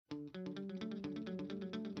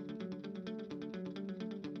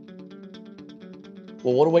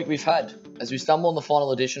Well, what a week we've had. As we stumble on the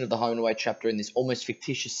final edition of the home and away chapter in this almost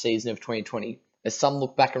fictitious season of 2020, as some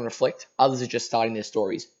look back and reflect, others are just starting their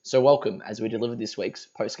stories. So welcome as we deliver this week's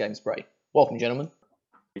post-game spray. Welcome, gentlemen.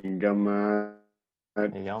 How you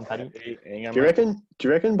going, Paddy? Do you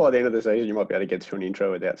reckon by the end of the season you might be able to get through an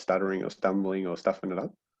intro without stuttering or stumbling or stuffing it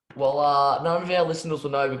up? Well, none of our listeners will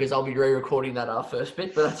know because I'll be re-recording that first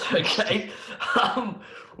bit, but that's okay.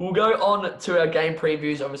 We'll go on to our game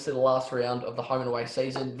previews. Obviously, the last round of the home and away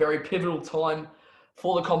season. Very pivotal time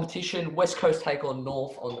for the competition. West Coast take on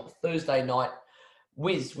North on Thursday night.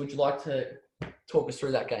 Wiz, would you like to talk us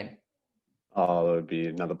through that game? Oh, it would be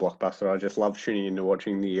another blockbuster. I just love tuning in to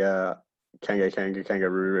watching the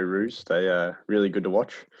Kangaroos. They are really good to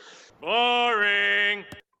watch. Boring!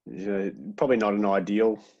 Probably not an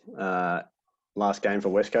ideal last game for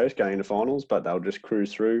West Coast going into finals, but they'll just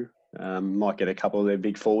cruise through. Might get a couple of their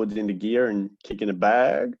big forwards into gear and kick in a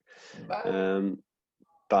bag.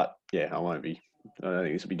 But yeah, I don't think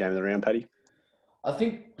this will be game of the round, Paddy. I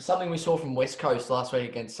think something we saw from West Coast last week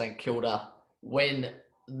against St Kilda, when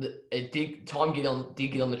did get on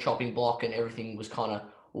the chopping block and everything was kind of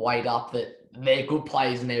weighed up, that their good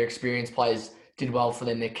players and their experienced players did well for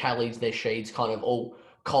them. Their Callys, their Sheeds kind of all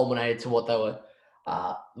culminated to what they were.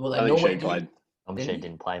 Normally played. Obviously,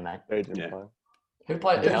 didn't play, mate. He didn't play. Who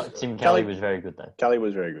played? Tim Kelly was very good, though. Kelly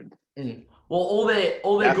was very good. Mm. Well, all their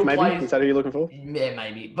good maybe? players. Is that who you're looking for? Yeah,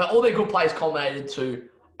 maybe. But all their good players culminated to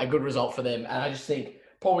a good result for them, and I just think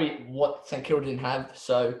probably what St Kilda didn't have.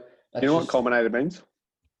 So you know what culminated means?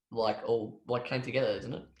 All came together,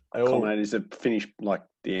 isn't it? Culminated is to finish like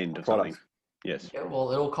the end of something. Yes. Yeah.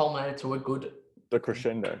 Well, it all culminated to a good. The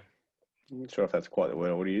crescendo. I'm not sure if that's quite the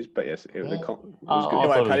word I would use, but yes, it was, I it was good. thought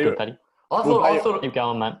it was good, Paddy. I thought. Keep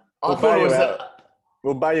going, mate. I thought it was.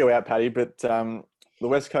 We'll bail you out, Paddy, but the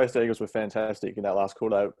West Coast Eagles were fantastic in that last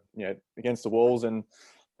quarter, against the Wolves, and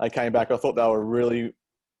they came back. I thought they were really,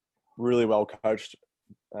 really well coached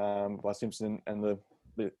by Simpson and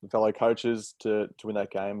the fellow coaches to win that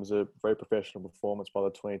game. It was a very professional performance by the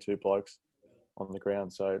 22 blokes on the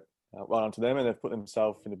ground. So well done to them, and they've put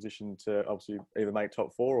themselves in a position to obviously either make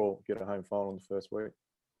top four or get a home final in the first week.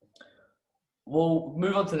 We'll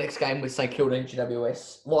move on to the next game with St Kilda and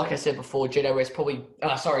GWS. Like I said before, St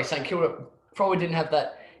Kilda probably didn't have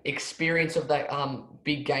that experience of that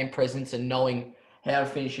big game presence and knowing how to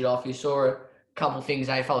finish it off. You saw a couple of things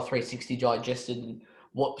AFL 360 digested and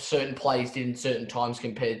what certain players did in certain times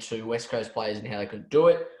compared to West Coast players and how they could do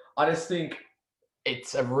it. I just think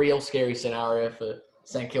it's a real scary scenario for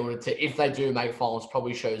St Kilda to, if they do make finals,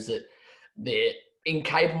 probably shows that they're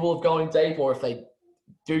incapable of going deep, or if they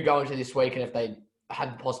do go into this week and if they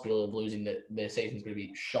have the possibility of losing, their season's going to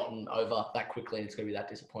be shot over that quickly and it's going to be that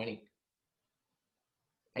disappointing.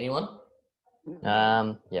 Anyone?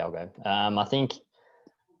 Yeah, I'll go. I think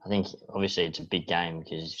obviously it's a big game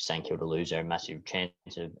because if St Kilda lose, they're a massive chance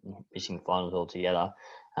of missing the finals altogether.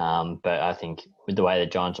 But I think with the way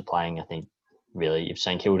the Giants are playing, I think really if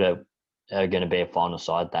St Kilda are going to be a final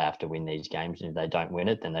side, they have to win these games. And if they don't win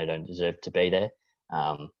it, then they don't deserve to be there.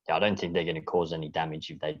 I don't think they're going to cause any damage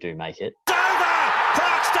if they do make it.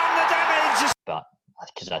 Clark's done the damage! But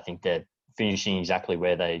because I think they're finishing exactly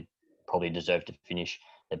where they probably deserve to finish.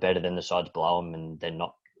 They're better than the sides below them, and they're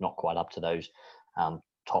not quite up to those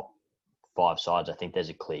top five sides. I think there's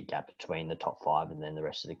a clear gap between the top five and then the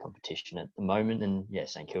rest of the competition at the moment. And yeah,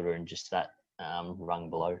 St Kilda in just that rung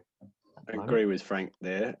below. I agree with Frank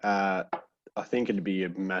there. I think it'd be a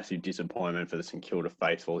massive disappointment for the St Kilda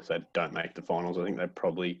faithful if they don't make the finals. I think they've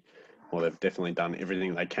definitely done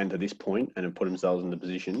everything they can to this point and have put themselves in the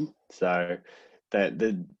position. So that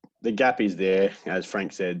the gap is there, as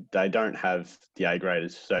Frank said. They don't have the A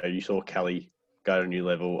graders. So you saw Kelly go to a new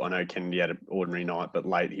level. I know Kennedy had an ordinary night, but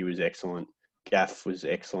late he was excellent. Gaff was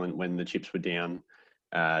excellent when the chips were down.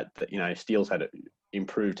 Steele's had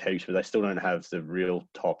improved heaps, but they still don't have the real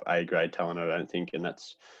top A grade talent, I don't think, and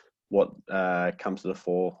that's what comes to the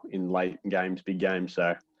fore in late games, big games.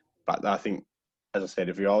 So, but I think, as I said,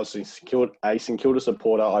 if I was a St Kilda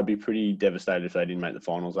supporter, I'd be pretty devastated if they didn't make the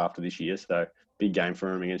finals after this year. So, big game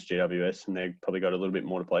for them against GWS, and they've probably got a little bit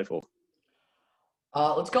more to play for.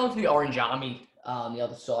 Let's go into the Orange Army on the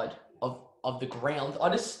other side of the ground. I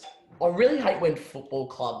really hate when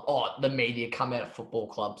the media come out of football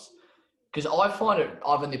clubs, because I find it,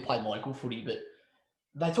 I've only played local footy, but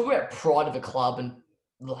they talk about pride of a club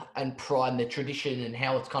and pride and the tradition and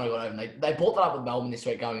how it's kind of gone over. And they brought that up with Melbourne this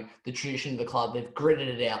week, going the tradition of the club. They've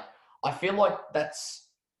gritted it out. I feel like that's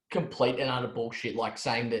complete and utter bullshit. Like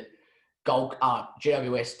saying that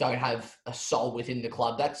GWS don't have a soul within the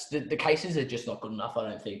club. That's the cases are just not good enough. I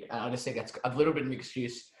don't think. And I just think that's a little bit of an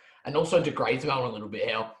excuse and also degrades Melbourne a little bit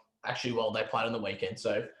how actually well they played on the weekend.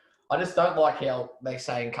 So I just don't like how they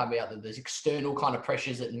say and come out that there's external kind of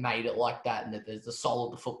pressures that made it like that, and that there's the soul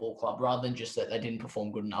of the football club rather than just that they didn't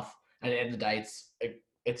perform good enough. And at the end of the day,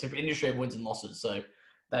 it's an industry of wins and losses, so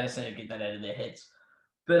they just need to get that out of their heads.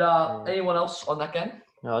 But anyone else on that game?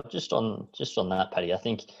 No, just on that, Paddy. I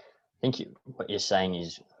think what you're saying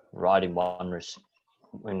is right in one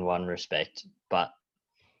respect, but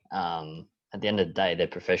at the end of the day, they're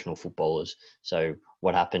professional footballers. So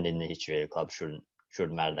what happened in the history of the club shouldn't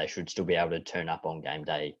matter. They should still be able to turn up on game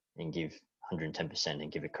day and give 110%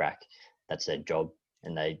 and give a crack. That's their job,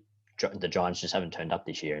 and the Giants just haven't turned up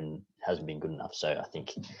this year and hasn't been good enough. So I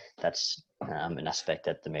think that's an aspect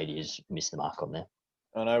that the media's missed the mark on there.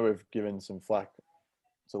 I know we've given some flack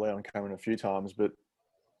to Leon Cameron a few times, but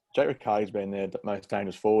Jake Riccardi's been their most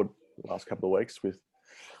dangerous forward the last couple of weeks with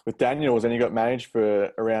Daniels, and he got managed for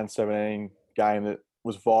a round 17 game that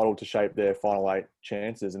was vital to shape their final 8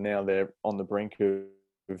 chances, and now they're on the brink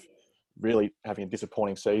of really having a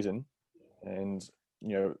disappointing season. And,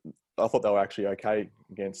 I thought they were actually okay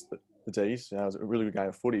against the D's. It was a really good game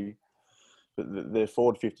of footy, but their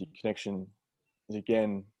forward 50 connection is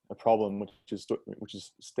again a problem, which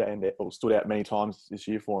is stood out many times this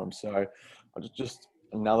year for them. So just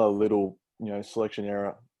another little selection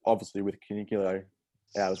error, obviously with Caniculo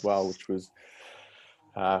out as well, which was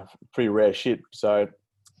pretty rare shit. So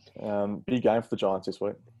big game for the Giants this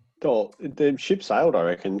week. Oh, the ship sailed, I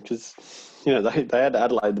reckon, because they had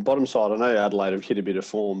Adelaide, the bottom side. I know Adelaide have hit a bit of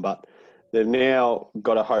form, but they've now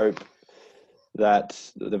got to hope that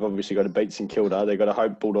they've obviously got to beat St Kilda. They've got to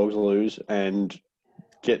hope Bulldogs lose and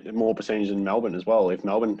get more percentage than Melbourne as well, if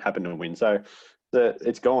Melbourne happen to win. So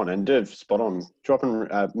it's gone, and Dev spot on.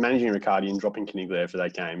 Managing Riccardi and dropping Caniglio for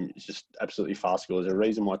that game is just absolutely farcical. There's a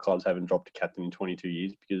reason why clubs haven't dropped a captain in 22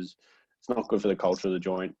 years, because it's not good for the culture of the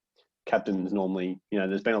joint. Captains normally,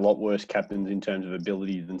 there's been a lot worse captains in terms of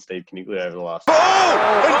ability than Steve Caniglio over the last. And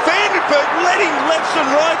Vandenberg letting lefts and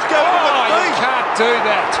rights go on the feet. You can't do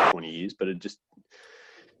that. 20 years, but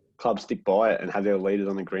clubs stick by it and have their leaders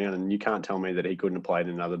on the ground, and you can't tell me that he couldn't have played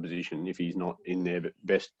in another position if he's not in their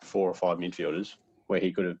best 4 or 5 midfielders where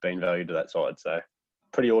he could have been valued to that side. So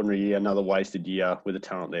pretty ordinary year, another wasted year with the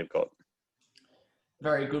talent they've got.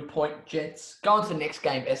 Very good point, gents. Going to the next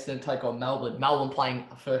game, Essendon take on Melbourne. Melbourne playing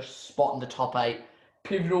first spot in the top 8.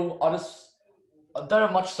 Pivotal. I don't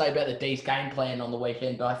have much to say about the D's game plan on the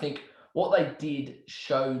weekend, but I think what they did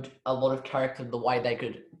showed a lot of character, the way they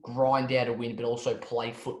could grind out a win, but also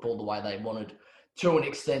play football the way they wanted. To an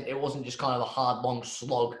extent, it wasn't just kind of a hard, long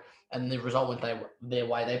slog, and the result went their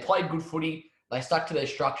way. They played good footy. They stuck to their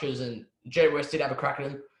structures, and GWS did have a crack at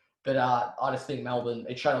them. But I just think Melbourne,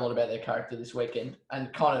 it showed a lot about their character this weekend,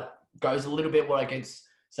 and kind of goes a little bit what I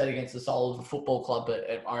said against the soul of the football club, but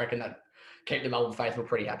I reckon that kept the Melbourne faithful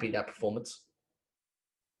pretty happy with that performance.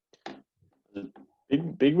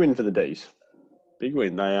 Big win for the D's. Big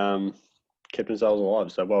win. They kept themselves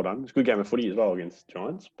alive, so well done. It's a good game of footy as well against the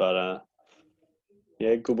Giants, but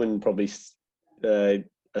good win probably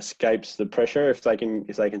escapes the pressure if they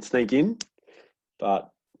can sneak in,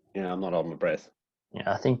 but I'm not holding my breath.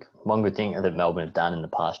 Yeah, I think one good thing that Melbourne have done in the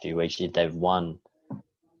past few weeks is they've won a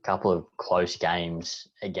couple of close games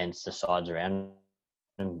against the sides around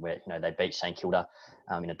them where, they beat St Kilda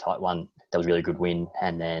in a tight one. That was a really good win.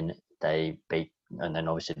 And then they beat, and then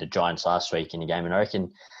obviously the Giants last week in the game. And I reckon,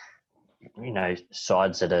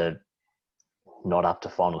 sides that are not up to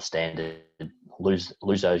final standard lose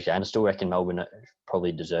those games. I still reckon Melbourne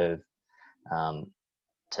probably deserve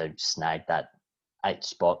to snag that 8th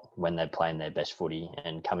spot when they're playing their best footy,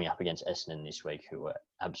 and coming up against Essendon this week, who are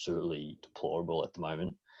absolutely deplorable at the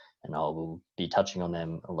moment. And I will be touching on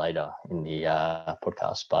them later in the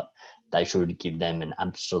podcast, but they should give them an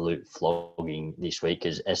absolute flogging this week,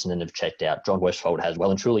 as Essendon have checked out. John Westfold has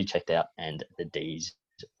well and truly checked out, and the D's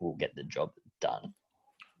will get the job done.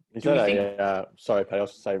 Is that sorry, Pat, I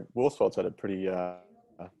was going to say Worsfold's had a pretty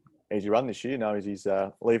easy run this year. Now he's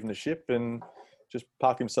leaving the ship and just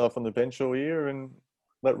park himself on the bench all year and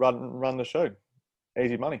let run the show.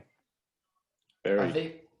 Easy money.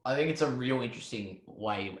 I think it's a real interesting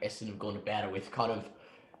way Essendon have gone about it with kind of,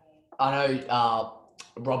 I know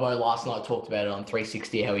Robbo last night talked about it on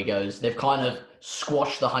 360, how he goes, they've kind of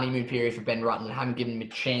squashed the honeymoon period for Ben Rutten and haven't given him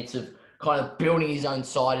a chance of kind of building his own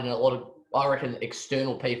side. And a lot of, I reckon,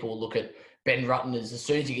 external people will look at Ben Rutten as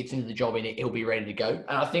soon as he gets into the job in it, he'll be ready to go.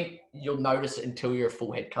 And I think you'll notice it until you're a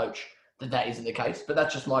full head coach that isn't the case. But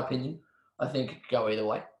that's just my opinion. I think it could go either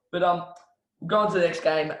way. But going to the next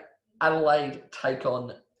game, Adelaide take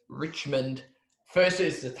on Richmond. First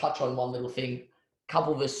is to touch on one little thing. A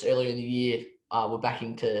couple of us earlier in the year were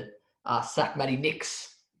backing to sack Matty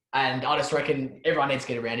Nix. And I just reckon everyone needs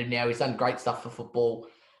to get around him now. He's done great stuff for football.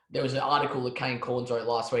 There was an article that Kane Corns wrote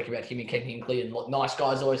last week about him and Ken Hinkley, and nice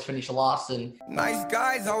guys always finish last, and nice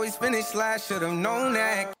guys always finish last. Should have known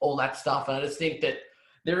that. All that stuff. And I just think that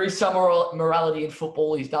there is some morality in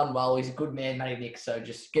football. He's done well. He's a good man, Matty Nix. So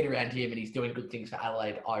just get around him, and he's doing good things for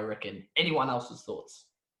Adelaide, I reckon. Anyone else's thoughts?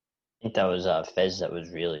 I think that was Fez that was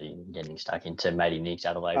really getting stuck into Matty Nix,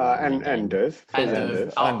 Adelaide. And Dev. I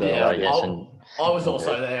was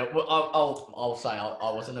also there. I'll say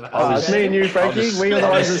I wasn't the it's me and you, Frankie. We were the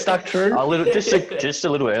ones that stuck true. Just a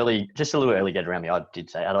little early get around me. I did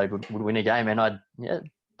say Adelaide would win a game, and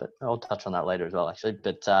but I'll touch on that later as well, actually.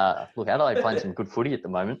 But look, Adelaide playing some good footy at the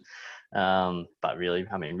moment. But really,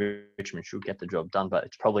 I mean, Richmond should get the job done, but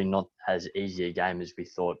it's probably not as easy a game as we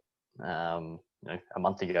thought. A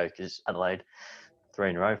month ago, because Adelaide 3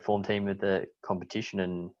 in a row form team with the competition,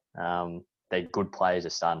 and their good players are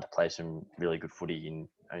starting to play some really good footy. And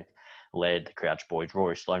led the Crouch boys.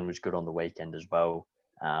 Rory Sloane was good on the weekend as well.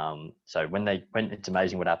 So when it's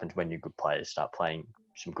amazing what happens when your good players start playing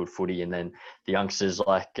some good footy, and then the youngsters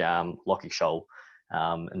like Lockie Scholl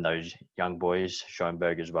and those young boys,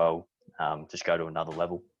 Schoenberg as well, just go to another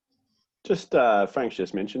level. Just Frank's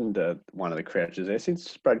just mentioned one of the Crouches there.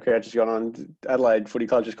 Since Brad Crouch has gone on, Adelaide Footy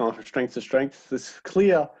Club just gone from strength to strength. There's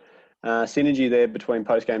clear synergy there between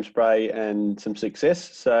post-game spray and some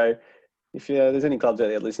success. So if there's any clubs out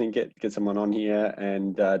there listening, get someone on here.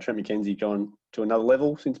 And Trent McKenzie gone to another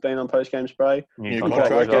level since being on post-game spray. New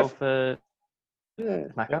contract as well for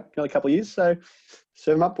Macca. Another couple of years. So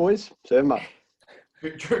serve them up, boys. Serve them up.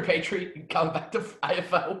 Drew Petrie come back to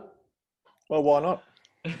AFL. Well, why not?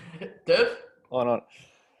 Dev? Why not?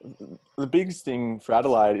 The biggest thing for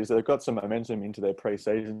Adelaide is that they've got some momentum into their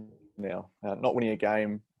pre-season now. Not winning a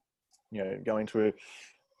game, going to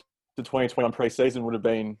the 2021 pre-season would have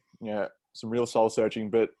been, some real soul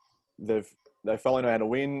searching. But they finally know how to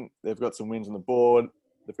win. They've got some wins on the board.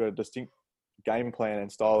 They've got a distinct game plan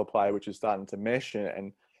and style of play, which is starting to mesh,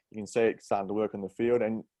 and you can see it starting to work on the field.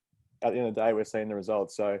 And at the end of the day, we're seeing the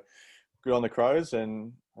results. So good on the Crows,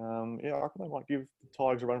 and I reckon they might give the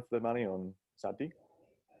Tigers a run for their money on Saturday.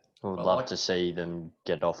 I would love to see them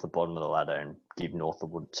get off the bottom of the ladder and give North a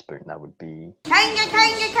wood spoon. That would be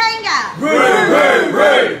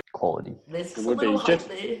quality. There's It would be just.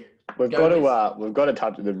 We've got to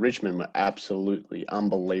touch. The Richmond were absolutely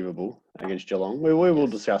unbelievable against Geelong. We will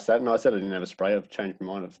discuss that. And I said I didn't have a spray. I've changed my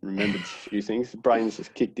mind. I've remembered a few things. Brains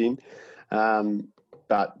just kicked in.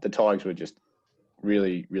 But the Tigers were just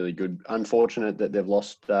really, really good. Unfortunate that they've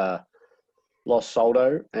lost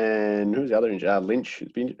Soldo, and who's the other injured? Lynch.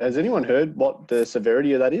 Has anyone heard what the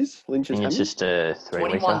severity of that is? Lynch's It's just a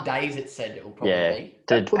 21 days, it said it will probably be.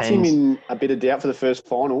 That puts him in a bit of doubt for the first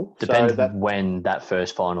final. Depends when that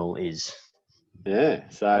first final is. Yeah,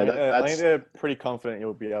 so I think they're pretty confident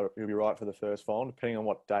he'll be right for the first final. Depending on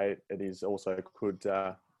what day it is, also could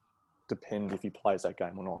depend if he plays that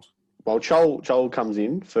game or not. Well, Chol comes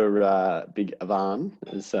in for Big Avan.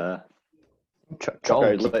 As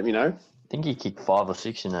Chol, let me know. I think he kicked 5 or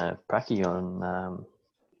 6 in a pracky on.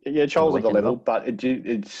 Chol's at the level, but it's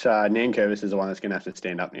Nankervis is the one that's going to have to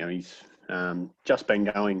stand up now. He's just been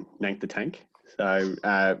going nank the tank. So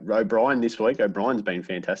O'Brien this week, O'Brien's been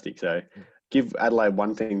fantastic. So give Adelaide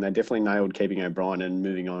one thing, they definitely nailed keeping O'Brien and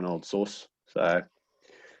moving on old Sauce. So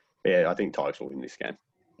I think Tigers will win this game.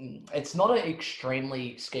 It's not an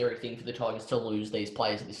extremely scary thing for the Tigers to lose these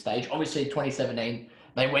players at this stage. Obviously, 2017,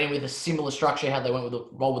 they went in with a similar structure, how they went with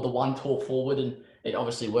the one tall forward, and it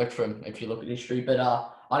obviously worked for them if you look at history. But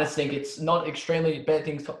I just think it's not extremely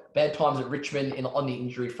bad times at Richmond on the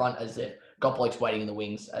injury front, as they've got blokes waiting in the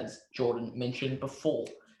wings, as Jordan mentioned before.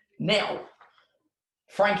 Now,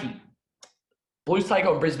 Frankie, Blues take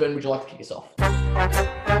on Brisbane. Would you like to kick us off?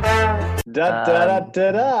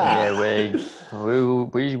 Yeah,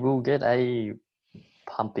 we will get a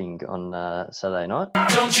pumping on Saturday night.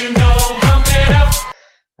 Don't you know, pump it up.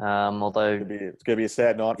 Although it's going to be a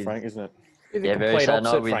sad night, Frank, isn't it? Yeah, very sad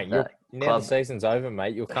night. Frank. Now the season's over,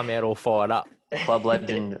 mate. You'll come out all fired up. Club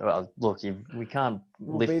legend. Look, if we can't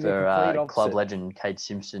lift for club legend Kate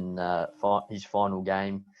Simpson his final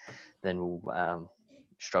game, then we'll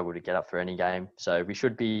struggle to get up for any game. So we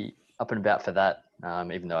should be up and about for that.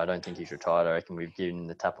 Even though I don't think he's retired, I reckon we've given him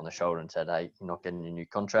the tap on the shoulder and said, "Hey, you're not getting a new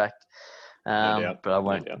contract." But I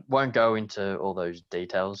won't go into all those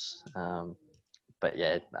details. But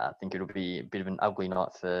yeah, I think it'll be a bit of an ugly night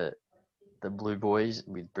for the Blue Boys,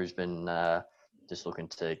 with Brisbane just looking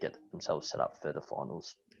to get themselves set up for the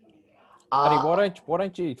finals. Buddy, why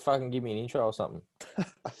don't you fucking give me an intro or something?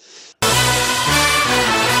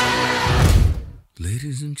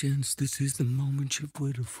 Ladies and gents, this is the moment you've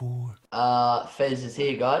waited for. Fez is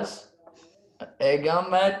here, guys. There you go,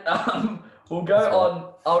 mate. We'll go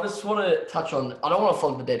on. I just want to touch on. I don't want to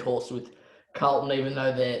flog the dead horse with Carlton, even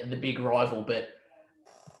though they're the big rival. But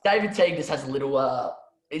David Teague just has a little.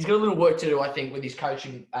 He's got a little work to do, I think, with his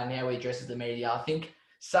coaching and how he addresses the media. I think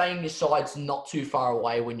saying your side's not too far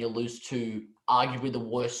away when you lose to arguably the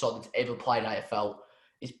worst side that's ever played AFL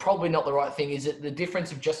is probably not the right thing. Is it the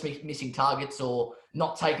difference of just missing targets or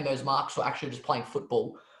not taking those marks or actually just playing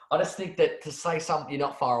football? I just think that to say something you're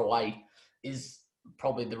not far away is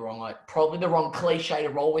probably the wrong cliche to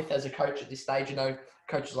roll with as a coach at this stage. You know,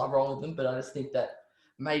 coaches love rolling with them, but I just think that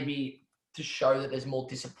maybe to show that there's more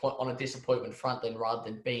disappointment front than rather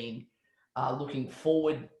than being looking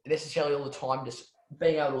forward necessarily all the time, just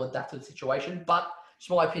being able to adapt to the situation. But it's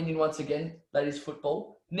my opinion once again, that is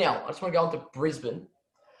football. Now, I just want to go on to Brisbane.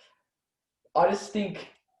 I just think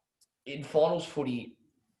in finals footy,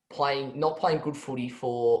 not playing good footy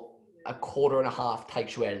for a quarter and a half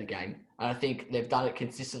takes you out of the game. And I think they've done it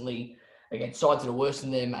consistently against sides that are worse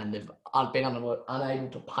than them, and they've been unable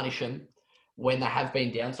to punish them when they have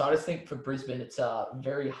been down. So I just think for Brisbane, it's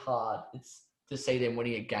very hard to see them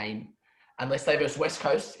winning a game unless they versus West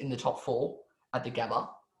Coast in the top 4 at the Gabba.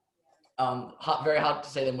 Very hard to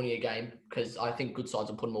see them winning a game because I think good sides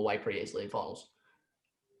will put them away pretty easily in finals.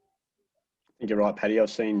 I think you're right, Paddy.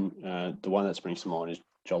 I've seen the one that springs to mind is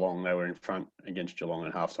Geelong. They were in front against Geelong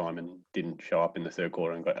at halftime and didn't show up in the third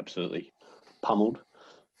quarter and got absolutely pummeled.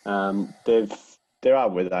 They are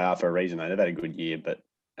where they are for a reason, though. They've had a good year, but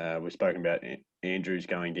we've spoken about Andrews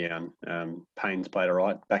going down. Payne's played all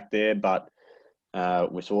right back there, but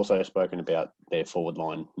we've also spoken about their forward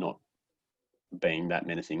line not being that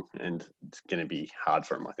menacing, and it's going to be hard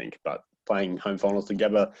for them, I think. But playing home finals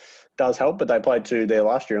together does help, but they played 2 there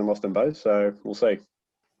last year and lost them both, so we'll see.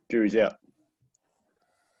 Jury's out.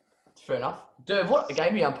 Fair enough. Derv, what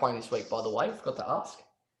game are you playing this week, by the way? Forgot to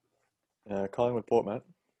ask. Collingwood Port, mate.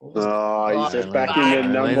 Oh, he's just back in your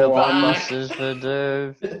number one. For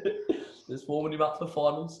Derv. Just warming him up for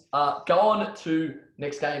finals. Go on to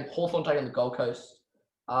next game. Hawthorn taking the Gold Coast.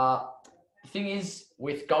 The thing is,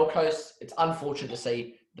 with Gold Coast, it's unfortunate to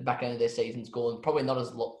see the back end of their season's gone. Probably not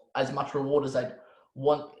as much reward as they'd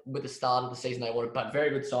want with the start of the season they wanted, but very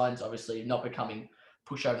good signs, obviously, not becoming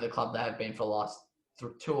pushover the club they have been for the last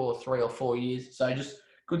 2 or 3 or 4 years. So just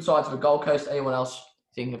good signs for Gold Coast. Anyone else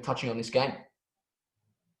thinking of touching on this game?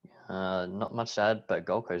 Not much to add, but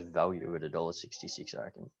Gold Coast value at $1.66, I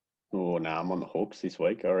reckon. Oh, no, I'm on the Hawks this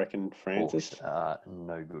week, I reckon, Francis. Hawks,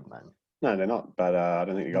 no good, man. No, they're not, but I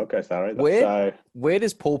don't think the Gold Coast are either. Where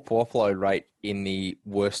does Paul Porplo rate in the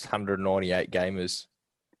worst 198 gamers?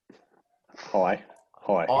 High.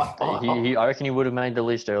 I reckon he would have made the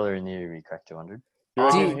list earlier in the year if he cracked 200.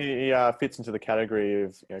 He fits into the category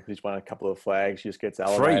of, because he's won a couple of flags, he just gets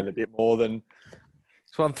elevated a bit more than...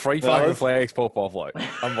 He's won 3 fucking flags, Paul Porplo.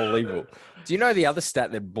 Unbelievable. Do you know the other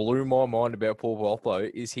stat that blew my mind about Paul Porplo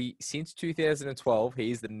is since 2012,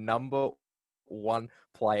 he is the number 1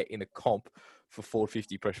 player in the comp for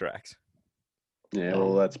 450 pressure acts. Yeah,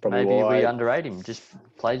 well, that's probably maybe why... we underrate him. Just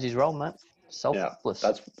plays his role, mate. Selfless.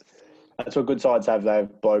 Yeah, that's what good sides have. They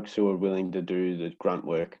have blokes who are willing to do the grunt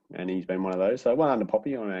work, and he's been one of those. So 100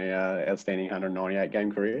 Poppy on a outstanding 198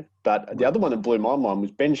 game career. But the other one that blew my mind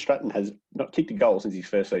was Ben Stratton has not kicked a goal since his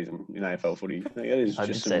first season in AFL footy. That is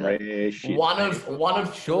just some rare shit. One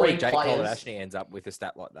of surely 3 Jake players. Actually ends up with a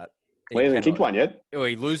stat like that. He hasn't kicked one yet. Oh,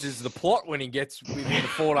 he loses the plot when he gets within the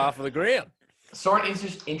forward half of the ground. Saw an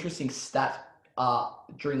interesting stat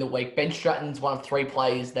during the week. Ben Stratton's one of 3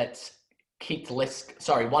 players that's kicked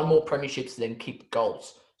one more premierships than kicked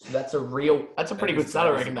goals. So that's a pretty good stat, I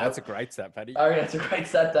reckon. That's a great stat, Paddy. Oh, yeah, that's a great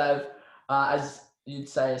stat to have. As you'd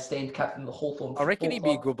say, a stand captain of the Hawthorn. I reckon he'd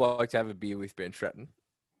be a good bloke to have a beer with Ben Stratton.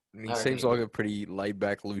 He seems like a pretty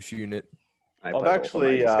laid-back, loose unit. I've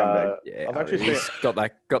actually he's got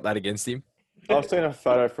that against him. I've seen a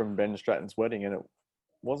photo from Ben Stratton's wedding, and it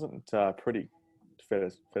wasn't pretty, fair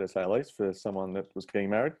to say at least, for someone that was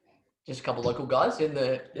getting married. Just a couple of local guys in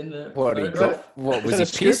the What was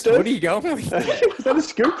he pissed? What are you going with? Was that a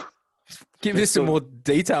scoop? Give us some more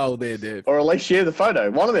detail there, dude. Or at least share the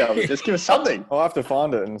photo. One of the others. Just give us something. I'll have to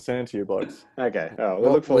find it and send it to you, blokes. Okay. Oh,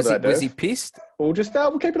 we'll look forward to that. Was he pissed? We'll just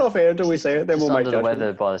we'll keep it off air until we see it. Then we'll make under the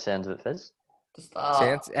weather by the sounds of it, Fez.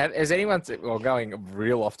 Has anyone, going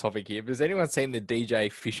real off topic here, but has anyone seen the DJ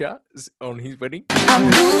Fisher on his wedding? I'm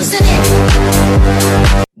losing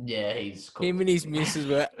it. Yeah, he's cool. Him and his missus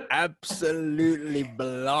were absolutely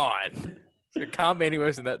blind. It can't be any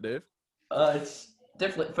worse than that, Dave. It's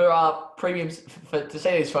definitely for premiums to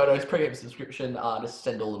see these photos, premium subscription. Just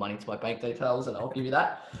send all the money to my bank details, and I'll give you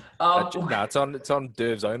that. No, it's on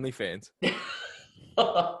Derv's OnlyFans.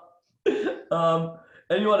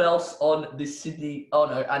 Anyone else on this Sydney? Oh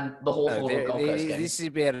no, and the Hawthorn or Gold Coast game. This is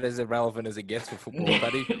about as irrelevant as it gets for football,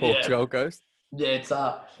 buddy. Yeah. Or Gold Coast. Yeah, it's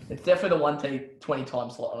definitely the 1T20 time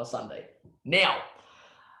slot on a Sunday. Now,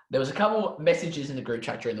 there was a couple messages in the group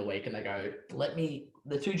chat during the week, and they go,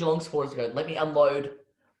 the two Geelong supporters go, let me unload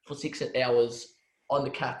for 6 hours on the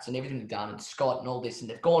Cats and everything they've done, and Scott and all this, and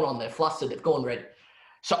they've gone on, they're flustered, they've gone red.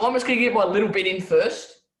 So I'm just going to get my little bit in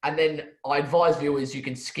first, and then I advise viewers you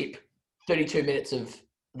can skip 32 minutes of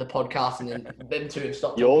the podcast, and then them two have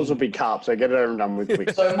stopped. Yours will be cup, so get it over and done with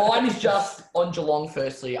quick. So mine is just on Geelong.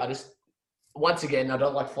 Firstly, once again, I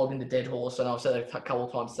don't like flogging the dead horse, and I've said it a couple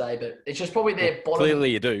of times today, but it's just probably their bottom.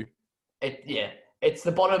 Clearly, you do. It's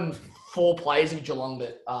the bottom 4 players of Geelong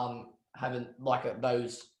that haven't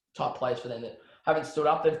those type players for them that haven't stood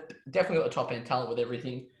up. They've definitely got the top end talent with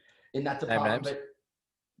everything in that department, but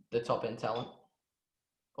the top end talent.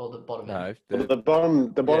 Or the bottom end. No, the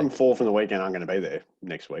bottom 4 from the weekend aren't going to be there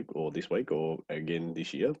next week or this week or again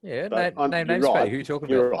this year. Yeah, name names. right. Who are you talking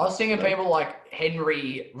You're about? right. I was thinking people like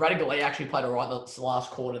Henry, Radical actually played all right the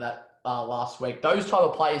last quarter that last week. Those type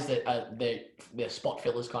of players that they're spot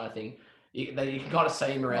fillers kind of thing. You can kind of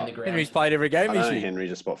see him around the ground. Henry's played every game I this know year.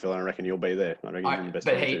 Henry's a spot filler. I reckon he'll be there. I reckon he's in the best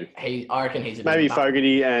but too. I reckon he's Maybe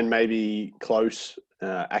Fogarty and maybe Close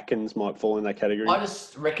Atkins might fall in that category. I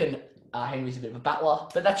just reckon Henry's a bit of a battler,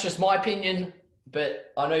 but that's just my opinion.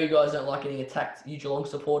 But I know you guys don't like getting attacked, you Geelong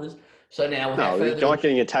supporters. So now, you like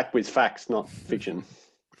getting attacked with facts, not fiction.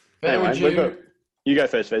 Anyway, you go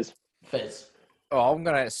first, Fez. Fez. Oh, I'm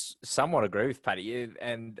going to somewhat agree with Paddy,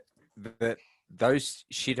 and that those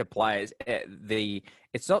shitter players,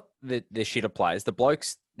 it's not the shitter players, the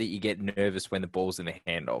blokes that you get nervous when the ball's in the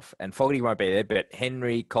handoff. And Fogarty won't be there, but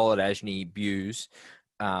Henry, Kolodajny, Buse,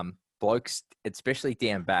 blokes, especially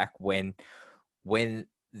down back, when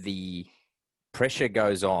the pressure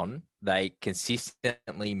goes on, they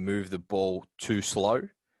consistently move the ball too slow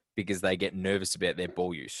because they get nervous about their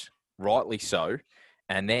ball use. Rightly so.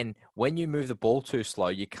 And then when you move the ball too slow,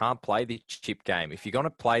 you can't play the chip game. If you're going to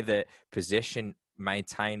play the possession,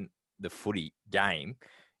 maintain the footy game,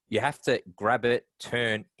 you have to grab it,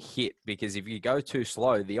 turn, hit, because if you go too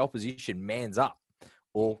slow, the opposition mans up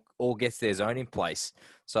or gets their zone in place.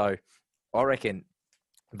 So I reckon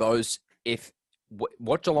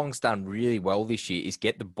what Geelong's done really well this year is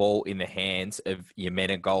get the ball in the hands of your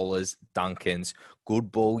Menegolas, Duncans,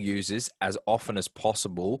 good ball users as often as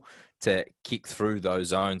possible to kick through those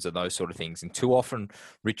zones and those sort of things. And too often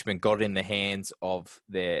Richmond got in the hands of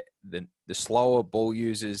the slower ball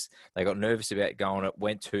users. They got nervous about going. It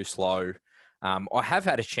went too slow. I have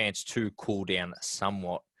had a chance to cool down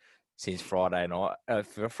somewhat since Friday night. I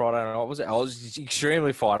was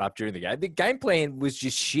extremely fired up during the game. The game plan was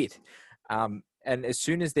just shit. And as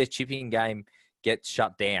soon as their chipping game gets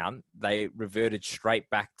shut down, they reverted straight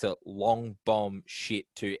back to long bomb shit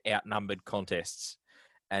to outnumbered contests.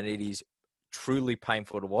 And it is truly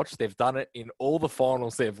painful to watch. They've done it in all the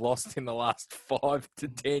finals they've lost in the last 5 to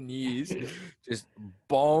 10 years. Just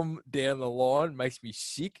bomb down the line. Makes me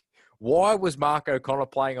sick. Why was Mark O'Connor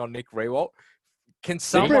playing on Nick Rewalt? Can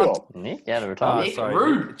someone... Nick out of retirement.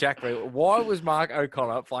 Rude. Jack Rewalt. Why was Mark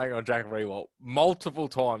O'Connor playing on Jack Rewalt? Multiple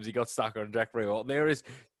times he got stuck on Jack Rewalt. There is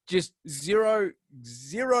just zero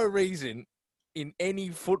reason in any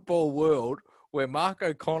football world where Mark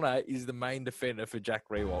O'Connor is the main defender for Jack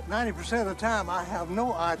Rewalt. 90% of the time, I have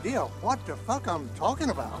no idea what the fuck I'm talking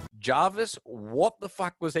about. Jarvis, what the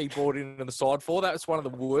fuck was he brought into the side for? That was one of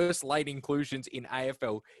the worst late inclusions in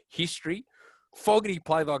AFL history. Fogarty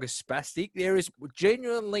played like a spastic. There is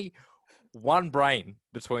genuinely one brain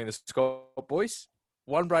between the Scott boys.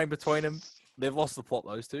 One brain between them. They've lost the plot,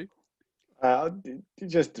 those two. I haven't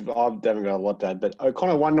got a lot to add, but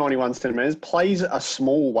O'Connor 191 centimetres plays a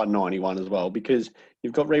small 191 as well because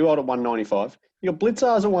you've got Rewald at 195, you got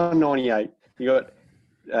Blitzars at 198, you got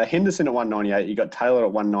Henderson at 198, you got Taylor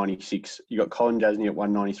at 196, you got Colin Jasny at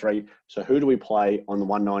 193. So who do we play on the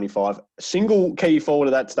 195? Single key forward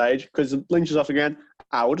at that stage because Lynch is off the ground.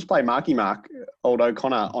 We'll just play Mark, old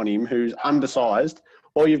O'Connor on him, who's undersized.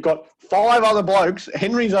 Or you've got 5 other blokes,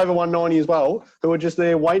 Henry's over 190 as well, who are just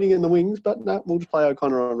there waiting in the wings. But no, we'll just play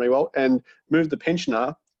O'Connor on Rewalt and move the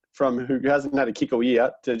pensioner from who hasn't had a kick all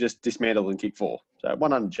year to just dismantle and kick 4. So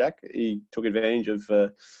 100 Jack, he took advantage of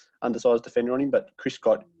undersized defender on him. But Chris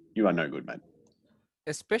Scott, you are no good, mate.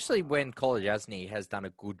 Especially when Kolodajny has done a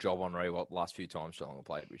good job on Rewalt the last few times Geelong have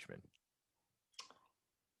played Richmond.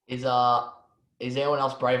 Is anyone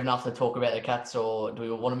else brave enough to talk about the Cats, or do we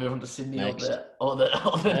want to move on to Sydney Next. or the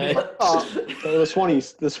Well, the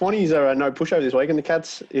Swannies are no pushover this week, and the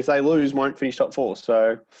Cats, if they lose, won't finish top 4.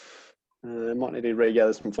 So might need to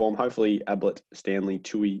regather some form. Hopefully, Ablett, Stanley,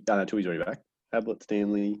 Tui's already back. Ablett,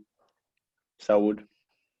 Stanley, Selwood,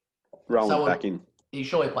 Rowan back in. He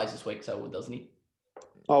surely plays this week, Selwood, doesn't he?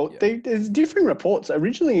 Oh, there's differing reports.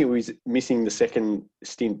 Originally, it was missing the second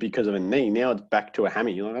stint because of a knee. Now it's back to a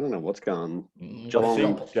hammy. Like, I don't know what's going on. Scott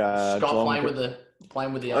Geelong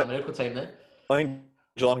playing with the medical team there. I think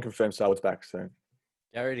Geelong confirmed Selwood's back soon.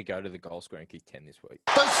 Gary to go to the goal scorer and kick 10 this week.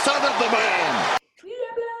 The son of the man.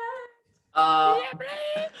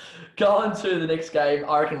 Going to the next game,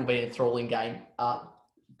 I reckon will be an enthralling game.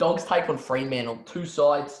 Dogs take on Fremantle, 2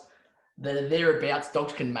 sides. They're thereabouts.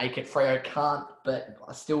 Dogs can make it. Freo can't, but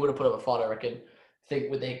I still would have put up a fight, I reckon. I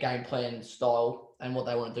think with their game plan style and what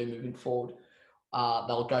they want to do moving forward,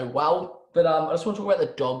 they'll go well. But I just want to talk about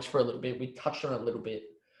the Dogs for a little bit. We touched on it a little bit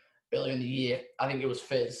earlier in the year. I think it was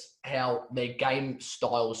Fez, how their game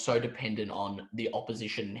style is so dependent on the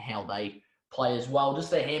opposition and how they play as well.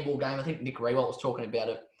 Just their handball game. I think Nick Rewalt was talking about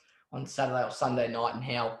it on Saturday or Sunday night and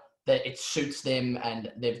how that it suits them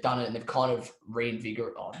and they've done it and they've kind of reinvented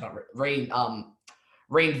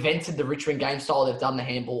the Richmond game style. They've done the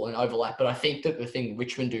handball and overlap. But I think that the thing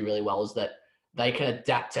Richmond do really well is that they can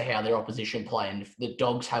adapt to how their opposition play. And if the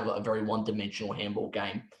Dogs have a very one-dimensional handball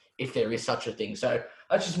game, if there is such a thing. So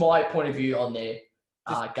that's just my point of view on their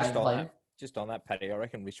game plan. Just on that, Paddy, I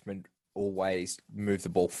reckon Richmond always move the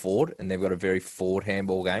ball forward, and they've got a very forward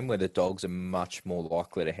handball game where the Dogs are much more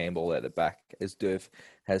likely to handball at the back, as Durf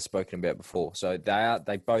has spoken about before. So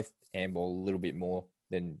they both handball a little bit more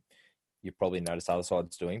than you probably notice other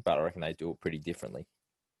sides doing, but I reckon they do it pretty differently.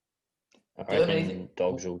 I reckon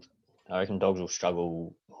Dogs will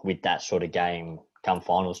struggle with that sort of game come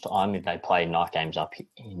finals time if they play night games up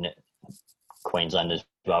in Queensland as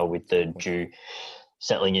well. With the Dew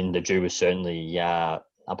settling in, the Dew was certainly up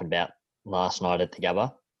and about last night at the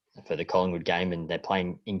Gabba for the Collingwood game, and they're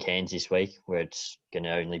playing in Cairns this week where it's going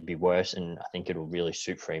to only be worse, and I think it'll really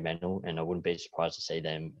suit Fremantle, and I wouldn't be surprised to see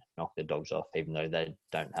them knock the Dogs off, even though they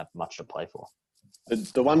don't have much to play for.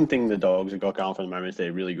 The one thing the Dogs have got going for the moment is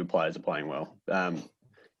their really good players are playing well.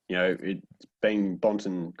 It's been Bont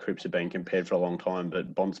and Cripps have been compared for a long time,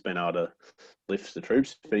 but Bont's been able to lift the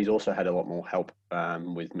troops, but he's also had a lot more help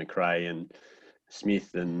with McRae and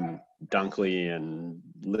Smith and Dunkley and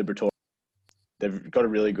Liberatore. They've got a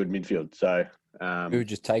really good midfield. So who would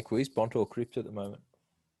just take Wiz, Bont or Cripps at the moment?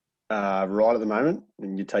 Right at the moment,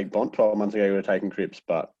 and you take Bont. 12 months ago, you would have taken Cripps,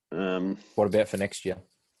 but what about for next year?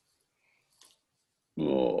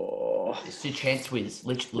 It's your chance, Wiz.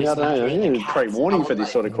 I don't know. You need pre-warning for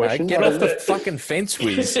this sort of question. Get off the fucking fence,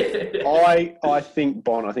 Wiz. I think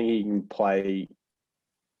Bont. I think he can play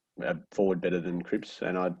forward better than Cripps,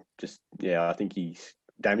 and I think he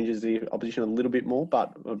damages the opposition a little bit more,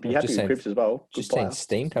 but I'd be happy with Cripps as well. Just seen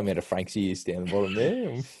steam coming out of Frank's ears down the bottom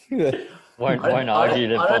there. Won't argue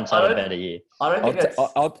that Bont's had a better year. I don't think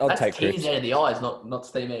I'll that's take tears Cripps. out of the eyes, not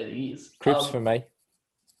steam out of the ears. Cripps for me.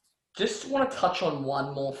 Just want to touch on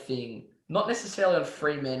one more thing, not necessarily on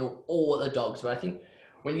Fremantle or the Dogs, but I think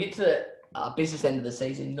when you get to the business end of the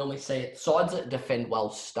season, you normally see it. Sides that defend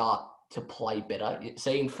well start to play better. You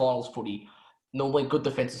see in finals footy, normally good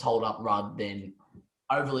defences hold up rather than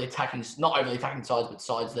not overly attacking sides, but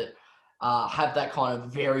sides that have that kind of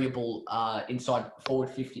variable inside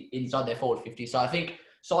their forward 50. So I think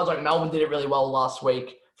sides like Melbourne did it really well last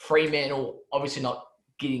week. Fremantle obviously not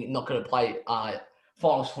going to play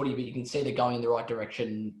finals footy, but you can see they're going in the right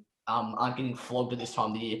direction. Aren't getting flogged at this time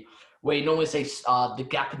of the year, where you normally see the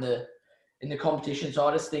gap in the competition. So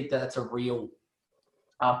I just think that's a real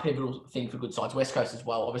pivotal thing for good sides. West Coast as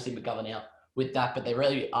well, obviously McGovern out with that, but they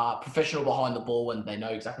really are professional behind the ball and they know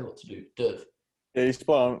exactly what to do. Durv. Yeah, you're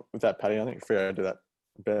spot on with that, Paddy. I think Freo do that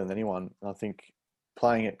better than anyone. I think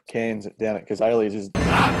playing at Cairns down at Kazali's is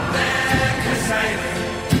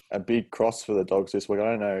a big cross for the Dogs this week. I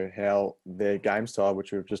don't know how their game style,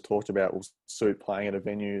 which we've just talked about, will suit playing at a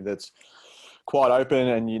venue that's quite open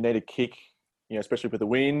and you need a kick, especially with the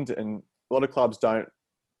wind. And a lot of clubs don't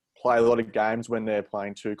play a lot of games when they're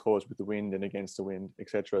playing two cores with the wind and against the wind,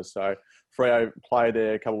 etc. So Freo played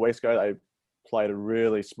there a couple of weeks ago. They played a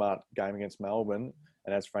really smart game against Melbourne.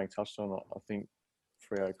 And as Frank touched on, I think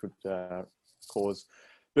Freo could cause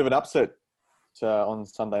a bit of an upset on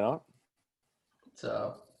Sunday night.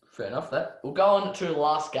 So fair enough. That we'll go on to the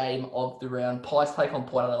last game of the round. Pies take on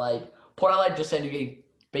Port Adelaide. Port Adelaide just seem to be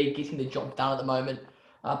getting the job done at the moment.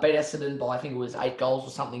 Beat Essendon by I think it was 8 goals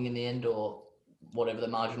or something in the end, or whatever the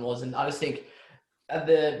margin was. And I just think at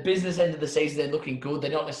the business end of the season, they're looking good.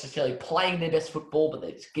 They're not necessarily playing their best football, but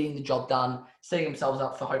they're just getting the job done, setting themselves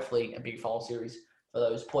up for hopefully a big final series for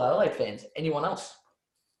those Port Adelaide fans. Anyone else?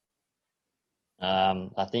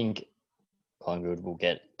 I think Collingwood will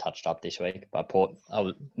get touched up this week by Port.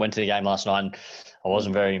 Went to the game last night and I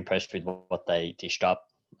wasn't very impressed with what they dished up.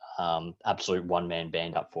 Absolute one-man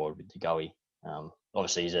band up forward with DeGoey.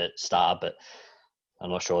 Obviously, he's a star, but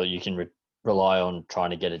I'm not sure you can rely on trying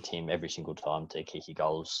to get a team every single time to kick your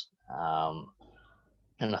goals.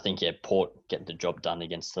 And I think, Port get the job done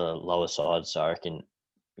against the lower side. So I reckon,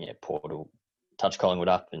 Port will touch Collingwood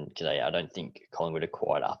up. And I don't think Collingwood are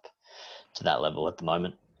quite up to that level at the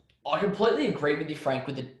moment. I completely agree with you, Frank,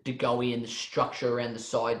 with the DeGoey and the structure around the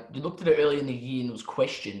side. You looked at it early in the year and it was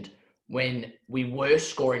questioned when we were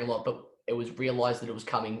scoring a lot, but it was realised that it was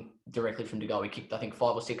coming directly from DeGoey. He kicked, I think,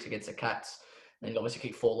 5 or 6 against the Cats, and he obviously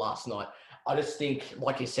kicked 4 last night. I just think,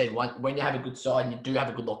 like you said, when you have a good side and you do have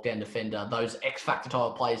a good lockdown defender, those X-factor type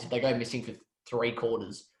of players, if they go missing for 3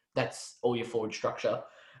 quarters, that's all your forward structure.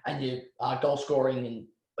 And your goal scoring and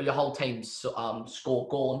your whole team's score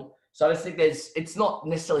gone. So I just think it's not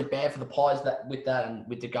necessarily bad for the Pies that with that, and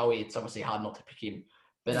with DeGoey, it's obviously hard not to pick him.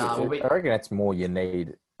 But I reckon that's more you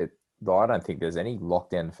need. I don't think there's any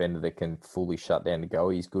lockdown defender that can fully shut down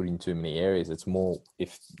DeGoey. He's good in too many areas. It's more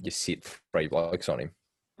if you sit 3 blokes on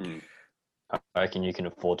him. I reckon you can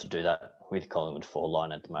afford to do that with Collingwood's 4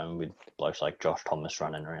 line at the moment with blokes like Josh Thomas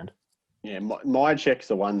running around. Yeah, my check's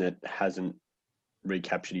the one that hasn't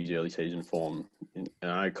recaptured his early season form. And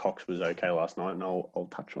I know Cox was okay last night, and I'll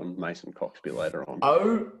touch on Mason Cox a bit later on.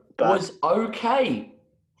 Was okay.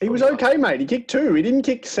 He was okay, mate. He kicked 2. He didn't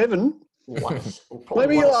kick 7.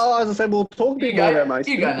 Maybe, as I said, we'll talk a bit more about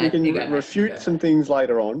Mason. We can refute some things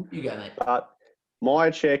later on. You go, mate. But my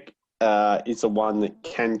check is the one that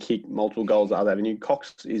can kick multiple goals the other avenue.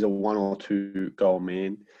 Cox is a 1 or 2 goal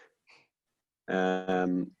man.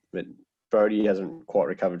 But Brody hasn't quite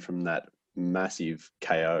recovered from that massive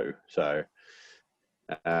KO. So,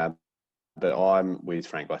 but I'm with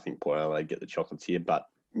Frank. I think Port Adelaide get the chocolates here. But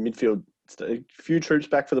midfield, a few troops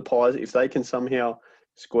back for the Pies. If they can somehow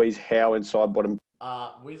squeeze Howe inside bottom.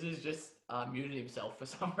 Wiz has just muted himself for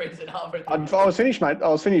some reason. I was finished, mate. I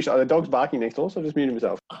was finished. The dog's barking next door, so I just muted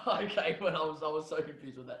myself. Okay, but I was so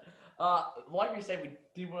confused with that. Like we said, we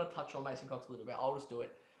did want to touch on Mason Cox a little bit. I'll just do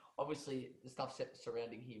it. Obviously, the stuff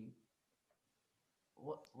surrounding him.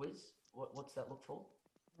 What's that look for?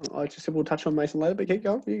 I just said we'll touch on Mason later, but keep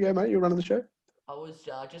going. You go, mate. You're running the show. I was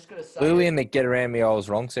just going to say... Clearly in the get around me, I was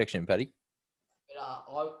wrong section, Paddy.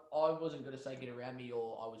 I wasn't going to say get around me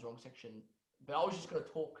or I was wrong section, but I was just going to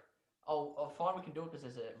talk. I'll find we can do it because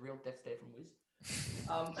there's a real death stare from Wiz.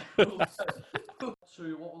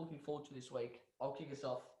 To what we're looking forward to this week, I'll kick us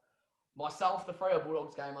off. Myself, the Freo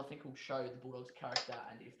Bulldogs game, I think will show the Bulldogs' character,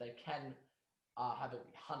 and if they can have a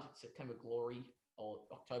hunt at September glory or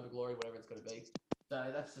October glory, whatever it's going to be.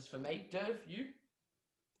 So that's just for me. Derv, you?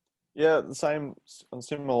 Yeah, the same on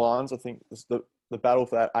similar lines. I think the battle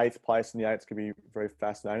for that 8th place in the 8s could be very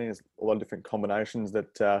fascinating. There's a lot of different combinations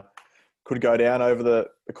that could go down over the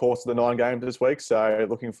course of the 9 games this week. So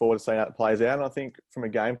looking forward to seeing how it plays out. And I think from a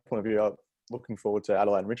game point of view, I'm looking forward to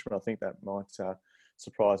Adelaide and Richmond. I think that might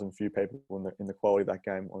surprise a few people in the quality of that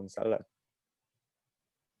game on Saturday.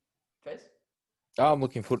 Fez? I'm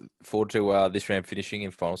looking forward to this round finishing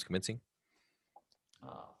and finals commencing.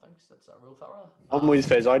 Thanks. That's real thorough. I'm with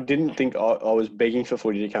Fez. I didn't think I was begging for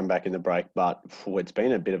footy to come back in the break, but it's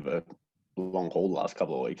been a bit of a long haul the last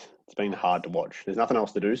couple of weeks. It's been hard to watch. There's nothing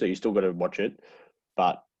else to do, so you still got to watch it.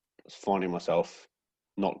 But I was finding myself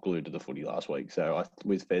not glued to the footy last week. So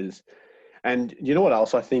with Fez. And you know what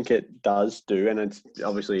else I think it does do? And it's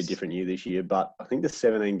obviously a different year this year, but I think the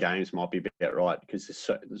 17 games might be about right because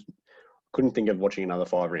couldn't think of watching another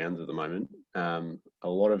 5 rounds at the moment. A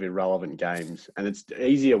lot of irrelevant games, and it's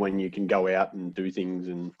easier when you can go out and do things.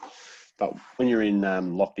 But when you're in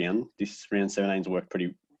lockdown, this round 17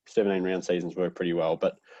 round seasons work pretty well.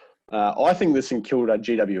 But I think the St Kilda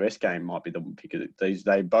GWS game might be the pick of these.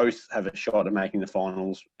 They both have a shot at making the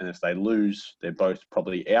finals, and if they lose, they're both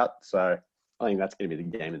probably out. So I think that's going to be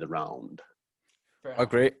the game of the round. I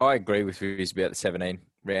agree with you about the 17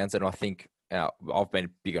 rounds, and I think I've been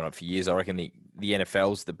big on it for years. I reckon the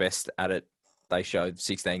NFL's the best at it. They showed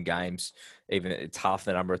 16 games, even it's half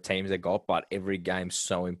the number of teams they got, but every game's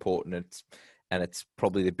so important. And it's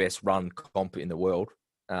probably the best run comp in the world.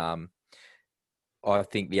 I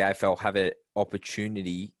think the AFL have an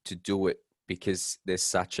opportunity to do it because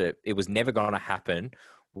there's it was never going to happen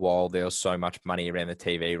while there was so much money around the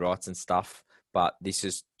TV rights and stuff. But this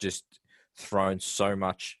has just thrown so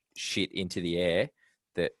much shit into the air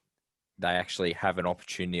that they actually have an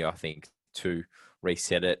opportunity, I think, to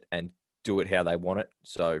reset it and do it how they want it.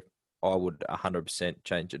 So I would 100%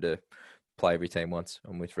 change it to play every team once.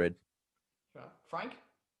 I'm with Fred. Frank?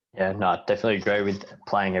 Yeah, no, I definitely agree with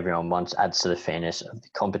playing everyone once adds to the fairness of the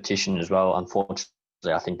competition as well. Unfortunately,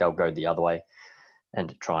 I think they'll go the other way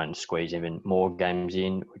and try and squeeze even more games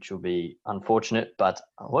in, which will be unfortunate. But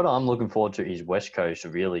what I'm looking forward to is West Coast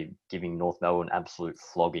really giving North Melbourne absolute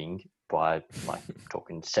flogging by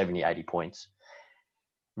talking 70, 80 points,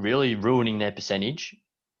 really ruining their percentage.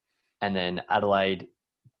 And then Adelaide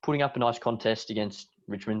putting up a nice contest against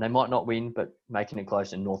Richmond. They might not win, but making it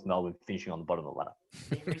close, and North Melbourne finishing on the bottom of the ladder.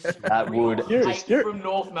 That would hate from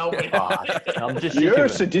North Melbourne. I'm just You're a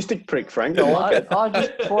sadistic prick, Frank. I like it.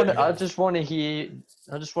 I just want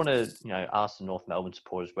to ask the North Melbourne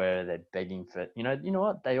supporters where they're begging for. You know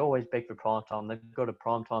what? They always beg for prime time. They've got a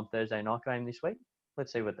prime time Thursday night game this week.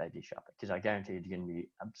 Let's see what they dish up, because I guarantee it's going to be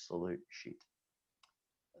absolute shit.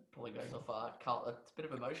 Probably goes off Carlton. It's a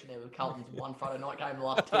bit of emotion there with Carlton's one Friday night game the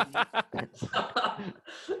last 10 years.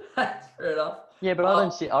 That's fair enough. Yeah, but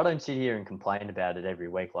I don't sit here and complain about it every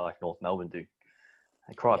week like North Melbourne do.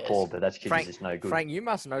 They cry poor, but that's because it's no good. Frank, you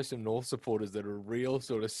must know some North supporters that are real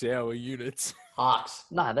sort of sour units. Harks.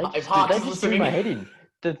 No, they just do my head in.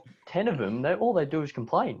 The 10 of them, all they do is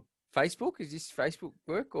complain. Facebook? Is this Facebook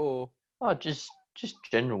work or? Oh, just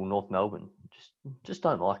general North Melbourne. Just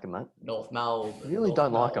don't like them, mate. North Melbourne. Really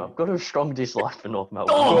don't like them. I've got a strong dislike for North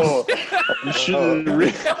Melbourne. Oh, you shouldn't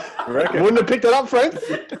wouldn't have picked it up, Frank.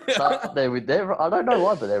 But I don't know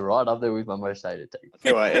why, but they're right up there with my most hated team.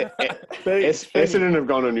 Anyway, Essendon have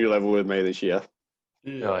gone a new level with me this year.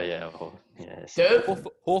 Oh, yeah. Well, yeah.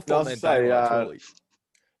 Hawthorne and Daylight.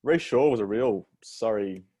 Reece Shaw was a real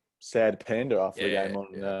sad panda after the game on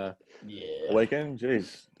the weekend.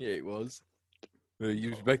 Jeez. Yeah, it was.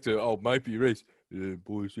 You was back to old Mopey Reece. Yeah,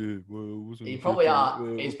 boys, yeah. Well,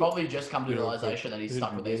 he's probably just come to the realisation that he's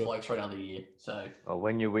stuck with these blokes for another year. So, well,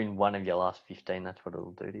 when you win one of your last 15, that's what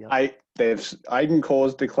it'll do to you. Aidan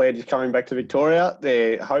Caw's declared he's coming back to Victoria.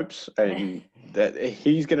 Their hopes and that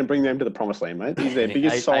he's going to bring them to the promised land, mate. He's their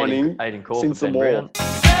biggest signing since the war.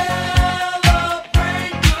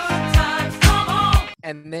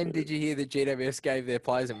 And then did you hear that GWS gave their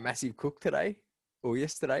players a massive cook today or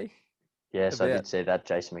yesterday? Yes, I did see that.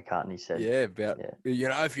 Jason McCartney said. Yeah,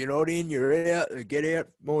 if you're not in, you're out. Get out.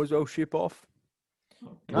 Might as well ship off.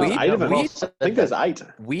 Weird. I think there's 8.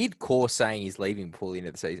 Weird Core saying he's leaving before the end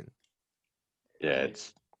of the season. Yeah,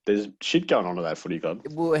 there's shit going on to that footy club.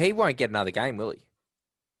 Well, he won't get another game, will he?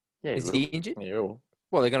 Yeah, is he injured? Yeah.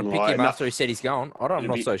 Well, they're going to pick him after he said he's gone. I'm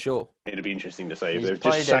not so sure. It'll be interesting to see. They've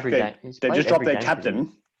just dropped their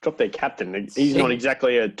captain. He's not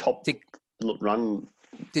exactly a top run.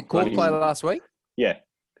 Did Core play last week? Yeah.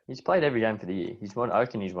 He's played every game for the year. I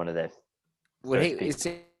reckon he's one of their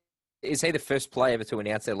is he the first player ever to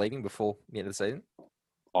announce they're leaving before the end of the season?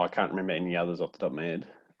 I can't remember any others off the top of my head.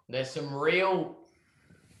 There's some real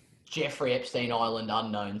Jeffrey Epstein Island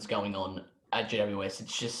unknowns going on at GWS.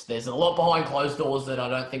 It's just there's a lot behind closed doors that I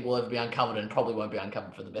don't think will ever be uncovered and probably won't be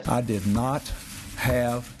uncovered for the best. I did not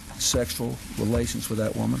have sexual relations with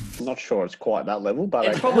that woman. I'm not sure it's quite that level, but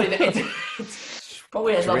it's probably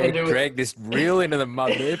probably has nothing to do with... Drag this real into the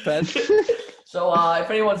mud there, Pat. So if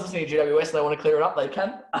anyone's listening to GWS and they want to clear it up, they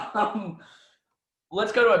can.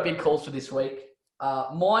 Let's go to our big calls for this week.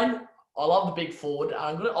 Mine, I love the big forward.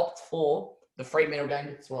 I'm going to opt for the Fremantle game.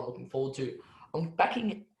 That's what I'm looking forward to. I'm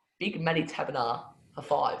backing Big Matty Tabernar for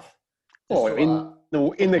 5. Oh,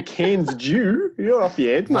 in the Cairns Dew, you're off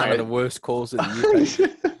your head, mate. One of the worst calls of the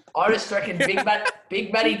year. I just reckon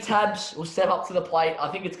Big Matty Tabs will step up to the plate. I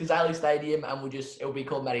think it's Gazali Stadium, and it'll be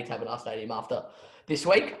called Matty Tabernar Stadium after this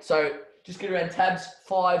week. So just get around Tabs.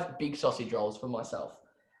 5 big sausage rolls for myself.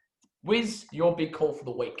 Wiz, your big call for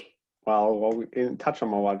the week. Well, touch on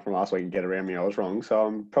my one from last week and get around me. I was wrong, so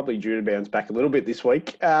I'm probably due to bounce back a little bit this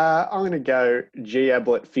week. I'm going to go G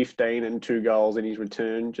Ablett 15 and 2 goals in his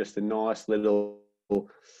return. Just a nice little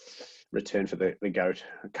return for the GOAT.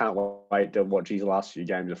 I can't wait to watch his last few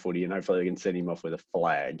games of footy, and hopefully we can send him off with a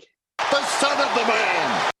flag. The son of the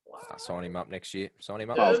man! Sign him up next year. Sign him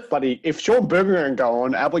up. Oh, buddy, if Sean Burgoyne can go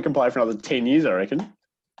on, Ablett can play for another 10 years, I reckon.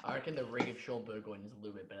 I reckon the rig of Sean Burgoyne is a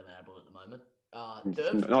little bit better than Ablett at the moment.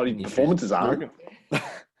 Not his performances are.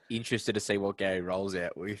 Interested to see what Gary rolls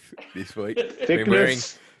out with this week.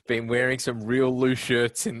 Been wearing some real loose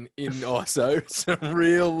shirts in ISO. Some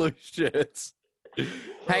real loose shirts.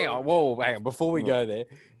 Hang on. Before we go there,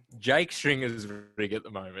 Jake Stringer's rig at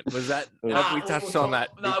the moment. Was that? Have we touched on that?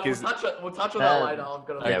 No, Because, we'll touch on that later. I'm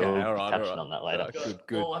gonna. Yeah, Okay, we'll all right, touch all right. on that later.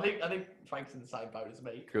 Good. Well, I think Frank's in the same boat as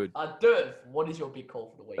me. Good. Derv, what is your big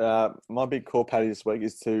call for the week? My big call, Paddy, this week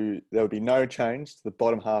is there will be no change to the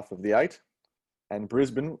bottom half of the 8, and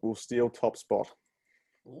Brisbane will steal top spot.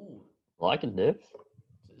 Ooh, Like it, Dev.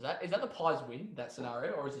 is that the Pies win that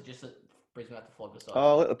scenario, or is it just that Brisbane have to flog the side?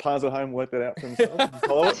 I'll let the Pies at home work that out for themselves.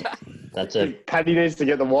 Follow it. That's a Paddy needs to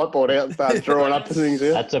get the whiteboard out and start drawing up things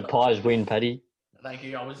here. that's a Pies win, Paddy. Thank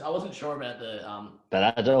you. I wasn't sure about the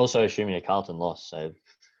But that's also assuming a Carlton loss. So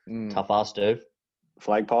tough ass, Dev.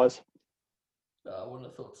 Flag pies. I wouldn't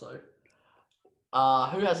have thought so.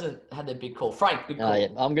 Who hasn't had their big call? Frank, big call. Yeah,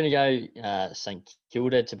 I'm going to go St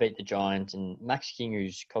Kilda to beat the Giants, and Max King,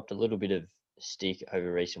 who's copped a little bit of stick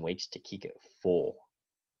over recent weeks, to kick at 4.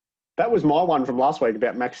 That was my one from last week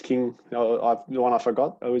about Max King. The one I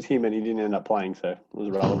forgot. It was him and he didn't end up playing, so it was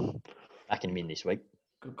relevant. Backing him in this week.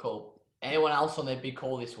 Good call. Anyone else on their big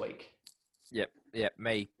call this week? Yep,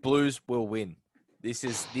 me. Blues will win. This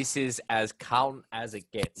is as Carlton as it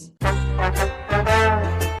gets.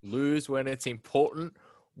 Lose when it's important,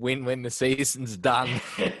 win when the season's done,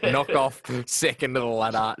 knock off second to the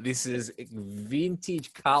ladder. This is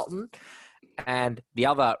vintage Carlton. And the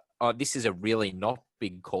other, this is a really not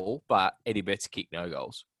big call, but Eddie Betts kick no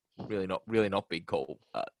goals. Really not big call.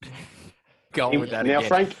 Going with that now, again.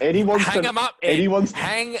 Frank, Eddie wants hang to them up. Eddie wants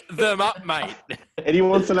hang them up, mate. Eddie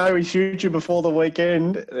wants to know his future before the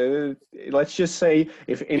weekend. Let's just see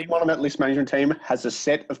if anyone on that list management team has a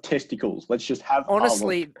set of testicles. Let's just have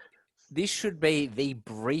Honestly, this should be the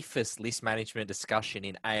briefest list management discussion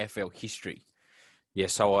in AFL history. Yeah,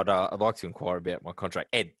 so I'd like to inquire about my contract.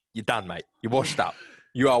 Ed, you're done, mate. You're washed up.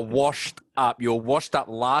 You are washed up. You were washed up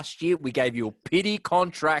last year. We gave you a pity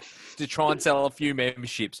contract to try and sell a few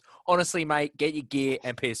memberships. Honestly, mate, get your gear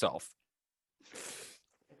and piss off.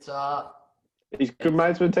 It's He's good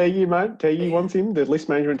mates with Teggy, mate. Teggy wants him. The list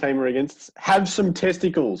management team are against. Have some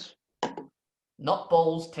testicles. not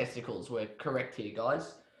balls, testicles. We're correct here,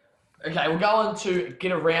 guys. Okay, we'll go on to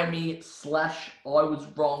get around me / I was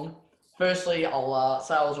wrong. Firstly, I'll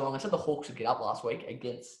say I was wrong. I said the Hawks would get up last week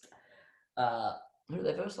against who were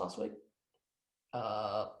they first last week?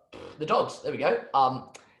 The Dogs. There we go.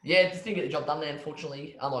 Yeah, just didn't get the job done there,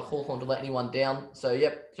 unfortunately. Unlike Hawthorn to let anyone down. So,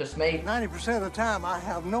 yep, just me. 90% of the time, I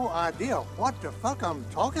have no idea what the fuck I'm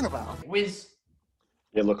talking about. Wiz.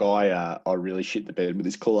 Yeah, look, I really shit the bed with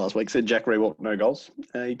this call last week. Said Jack Rewalt, no goals.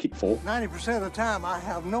 He kicked 4. 90% of the time, I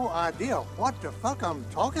have no idea what the fuck I'm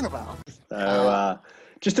talking about. So,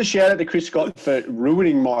 just a shout out to Chris Scott for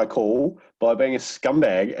ruining my call by being a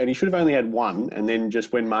scumbag. And he should have only had 1. And then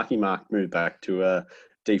just when Marky Mark moved back to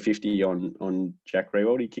D50 on Jack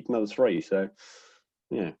Rewalt, he kicked another 3. So,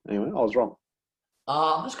 yeah, anyway, I was wrong.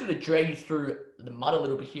 I'm just going to drag you through the mud a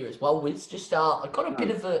little bit here as well, Wiz. Just I got a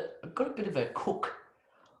bit of a cook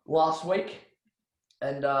last week,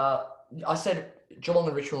 and I said Geelong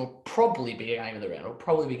and Richmond will probably be a game of the round. It'll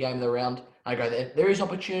probably be a game of the round. I go, there is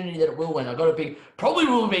opportunity that it will win. I got a big, probably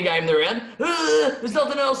will be a game of the round. There's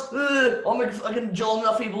nothing else. I'm a fucking Geelong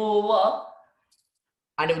Nuffy, blah, blah, blah.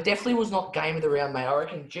 And it definitely was not game of the round, mate. I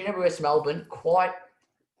reckon GWS Melbourne quite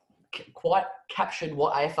captured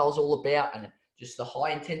what AFL is all about and just the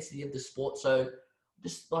high intensity of the sport. So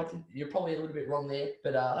just like you're probably a little bit wrong there,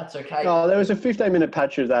 but that's okay. Oh, there was a 15-minute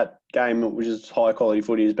patch of that game, which is high quality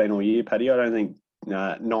footy has been all year, Paddy. I don't think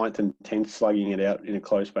 9th and 10th slugging it out in a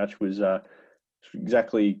close match was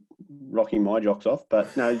exactly rocking my jocks off.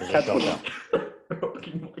 But no,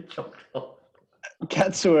 Rocking my jocks off.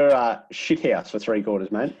 Cats were shithouse for 3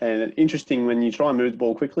 quarters, mate. And interesting, when you try and move the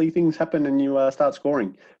ball quickly, things happen and you start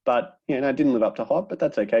scoring. But, it didn't live up to hype, but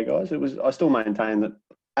that's okay, guys. I still maintain that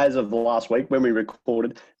as of the last week, when we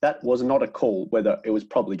recorded, that was not a call whether it was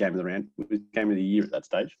probably game of the round. It was game of the year at that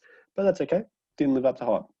stage. But that's okay. Didn't live up to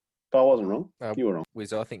hype. But I wasn't wrong. You were wrong.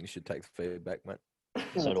 Wiz, I think you should take the feedback, mate.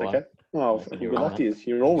 So do I. Okay. Well, you're lucky.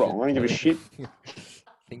 You're all wrong. I don't give a shit. I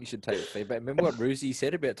think you should take the feedback. Remember what Ruzi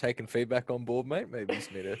said about taking feedback on board, mate? Maybe you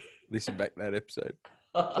just need to listen back to that episode.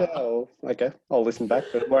 Yeah, okay. I'll listen back,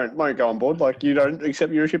 but won't go on board. Like, you don't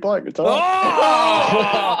accept you're a shit bloke. It's all right.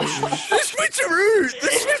 Oh! The switcheroo!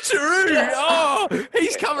 Oh,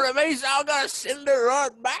 he's coming at me, so I'm going to send it right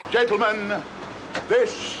back. Gentlemen,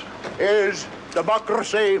 this is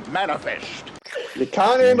Democracy Manifest. You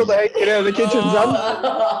can't handle the heat. Get out of the kitchen, son.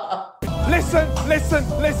 Listen.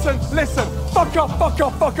 Fuck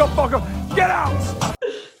off. Get out.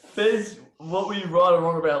 There's what were you right or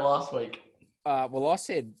wrong about last week? Well, I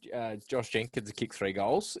said Josh Jenkins would kick 3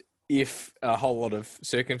 goals if a whole lot of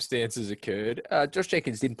circumstances occurred. Josh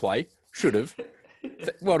Jenkins didn't play. Should have.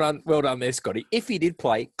 Well done there, Scotty. If he did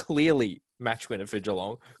play, clearly match winner for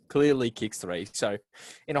Geelong, clearly kicks 3. So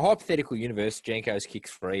in a hypothetical universe, Janko's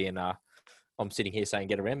kicks 3 and I'm sitting here saying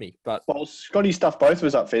get around me. But Well, Scotty stuffed both of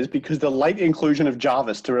us up, Fez, because the late inclusion of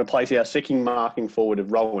Jarvis to replace our second marking forward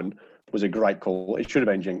of Rowan was a great call. It should have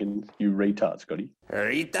been Jenkins, you retard, Scotty.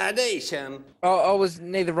 Retardation. I was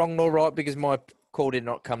neither wrong nor right because my call did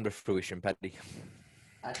not come to fruition, Paddy.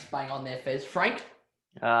 That's bang on there, Fez. Frank?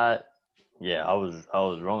 Yeah, I was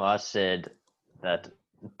wrong. I said that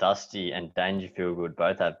Dusty and Dangerfield would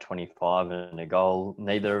both have 25 and a goal.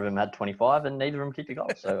 Neither of them had 25 and neither of them kicked a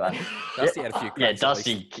goal. So Dusty had a few yeah, cracks.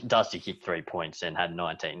 Dusty kicked 3 points and had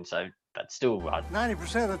 19. So that's still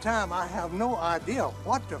 90% of the time, I have no idea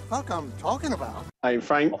what the fuck I'm talking about. Hey,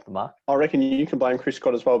 Frank, off the mark. I reckon you can blame Chris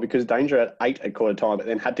Scott as well because Danger had 8 at quarter time but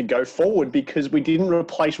then had to go forward because we didn't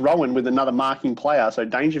replace Rowan with another marking player. So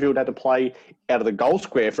Dangerfield had to play out of the goal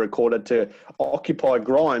square for a quarter to occupy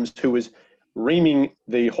Grimes, who was reaming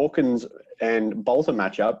the Hawkins and Bolton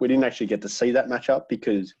matchup. We didn't actually get to see that matchup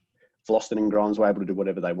because Vlosten and Grimes were able to do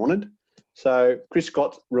whatever they wanted. So Chris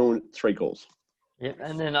Scott ruined 3 goals. Yep,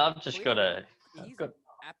 and then I've just got a... He's an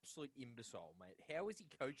absolute imbecile, mate. How is he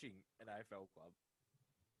coaching an AFL club?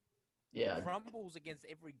 Yeah. He crumbles against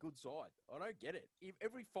every good side. I don't get it.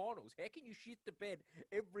 Every finals, how can you shit the bed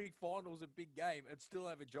every finals a big game and still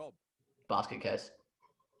have a job? Basket case.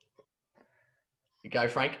 You go,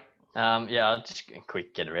 Frank. Yeah, I'll just a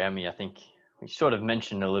quick get around me. I think we sort of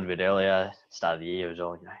mentioned a little bit earlier, start of the year, it was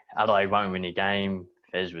all, Adelaide won't win a game.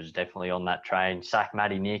 Fez was definitely on that train. Sack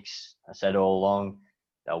Matty Nix. I said all along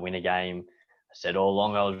they'll win a game. I said all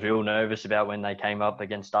along I was real nervous about when they came up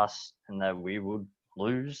against us and that we would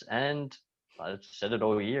lose. And I said it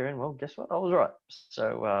all year and, well, guess what? I was right.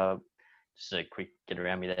 So just a quick get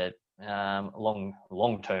around me there.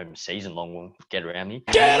 Long-term, season-long one, get around me.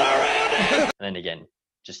 Get around it! And then again,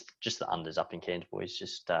 just the unders up in Cairns, boys.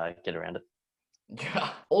 Just get around it.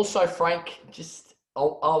 Also, Frank, just... I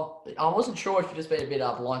wasn't sure if you've just been a bit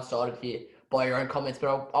blindsided here by your own comments,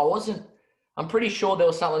 but I'm pretty sure there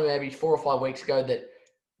was something maybe 4 or 5 weeks ago that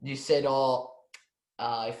you said,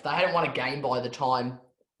 if they hadn't won a game by the time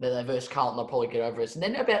that they versed Carlton, they'll probably get over us. And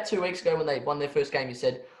then about 2 weeks ago when they won their first game, you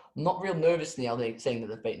said, I'm not real nervous now seeing that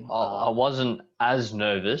they've beaten. I wasn't as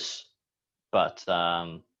nervous, but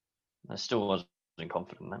I still wasn't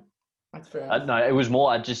confident in that. That's fair enough. No, it was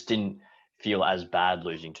more I just didn't feel as bad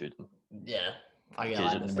losing to them. Yeah.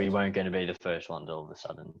 Because we weren't going to be the first one all of a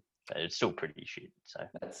sudden. But it's still pretty shit. So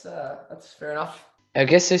that's fair enough. Our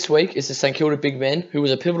guest this week is the St Kilda big man who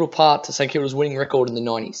was a pivotal part to St Kilda's winning record in the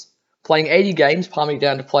 90s, playing 80 games, palming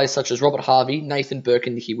down to players such as Robert Harvey, Nathan Burke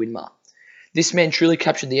and Nicky Winmar. This man truly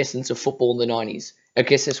captured the essence of football in the 90s. Our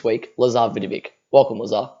guest this week, Lazar Vidovic. Welcome,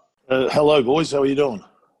 Lazar. Hello, boys. How are you doing?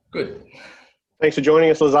 Good. Thanks for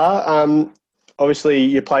joining us, Lazar. Obviously,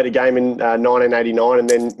 you played a game in 1989 and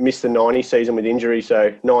then missed the 90 season with injury.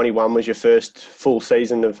 So 91 was your first full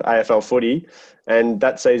season of AFL footy. And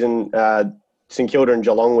that season, St Kilda and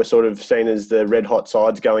Geelong were sort of seen as the red-hot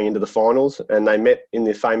sides going into the finals. And they met in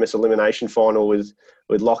the famous elimination final with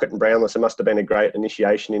Lockett and Brownless. So it must have been a great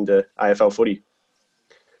initiation into AFL footy.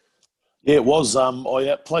 Yeah, it was.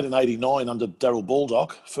 I played in 89 under Darryl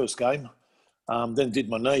Baldock, first game. Then did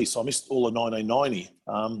my knee, so I missed all of 1990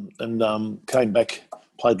 and came back,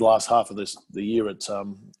 played the last half of the year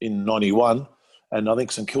in 91. And I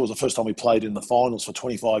think St Kilda was the first time we played in the finals for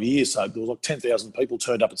 25 years. So there was like 10,000 people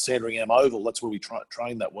turned up at Sandringham Oval. That's where we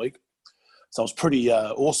trained that week. So it was pretty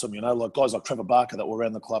awesome, like guys like Trevor Barker that were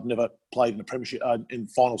around the club, never played in a premiership, in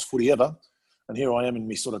finals footy ever. And here I am in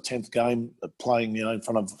my sort of 10th game playing, in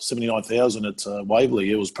front of 79,000 at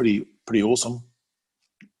Waverley. It was pretty awesome.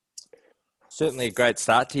 Certainly a great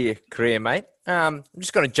start to your career, mate. I'm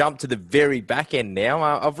just going to jump to the very back end now.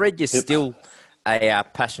 I've read you're still a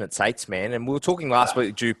passionate Saints man, and we were talking last week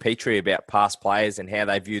with Drew Petrie about past players and how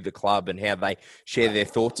they view the club and how they share their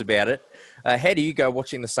thoughts about it. How do you go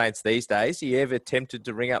watching the Saints these days? Are you ever tempted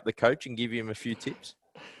to ring up the coach and give him a few tips?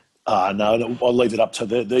 No, I'll leave it up to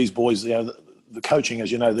these boys. The coaching,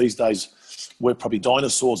 as you know, these days, we're probably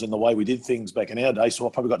dinosaurs in the way we did things back in our day, so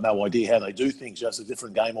I've probably got no idea how they do things. It's a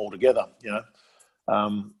different game altogether,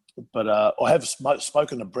 But I have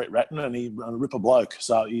spoken to Brett Ratton, and he's a ripper bloke,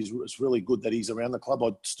 so it's really good that he's around the club.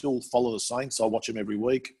 I still follow the Saints. I watch him every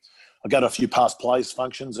week. I go to a few past players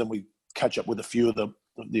functions, and we catch up with a few of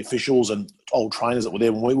the officials and old trainers that were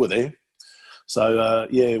there when we were there. So,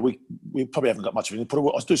 we probably haven't got much of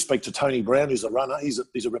input. I do speak to Tony Brown, who's a runner. He's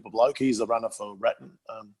a ripper bloke. He's the runner for Ratton,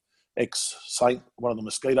 ex-Saint, one of the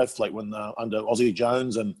Mosquito fleet when under Aussie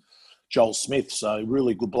Jones and Joel Smith. So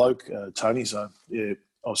really good bloke, Tony. So, yeah,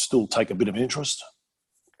 I'll still take a bit of interest.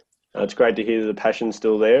 It's great to hear the passion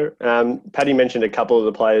still there. Paddy mentioned a couple of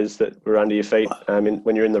the players that were under your feet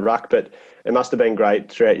when you're in the ruck, but it must have been great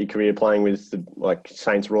throughout your career playing with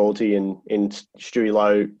Saints royalty and in Stewie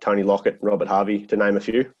Lowe, Tony Lockett, Robert Harvey, to name a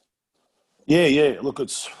few. Yeah. Look,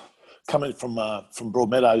 it's coming from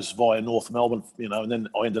Broadmeadows via North Melbourne, and then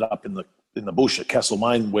I ended up in the bush at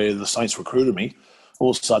Castlemaine where the Saints recruited me.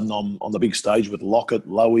 All of a sudden, I'm on the big stage with Lockett,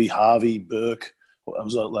 Lowe, Harvey, Burke.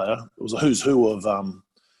 It was a who's who of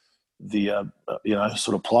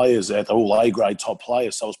sort of players out there, all A-grade top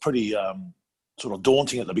players. So it was pretty sort of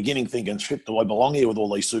daunting at the beginning, thinking, shit, do I belong here with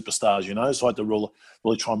all these superstars, So I had to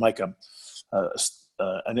really try and make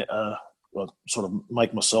sort of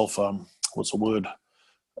make myself,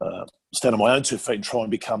 stand on my own 2 feet and try and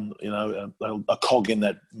become, a cog in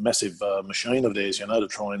that massive machine of theirs, to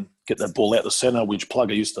try and get that ball out the centre, which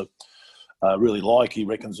Plugger used to really like. He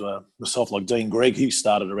reckons myself, like Dean Gregg, he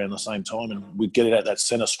started around the same time, and we'd get it out that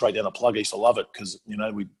centre straight down the plug. He used to love it because,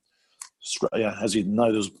 as you know,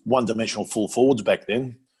 there was one-dimensional full forwards back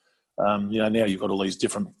then. Now you've got all these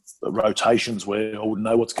different rotations where I wouldn't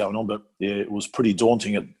know what's going on, but yeah, it was pretty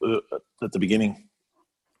daunting at the beginning.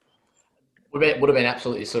 Would have been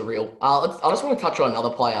absolutely surreal. I just want to touch on another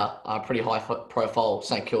player, pretty high profile,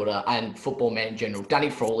 St Kilda, and football man in general, Danny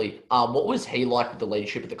Frawley. What was he like with the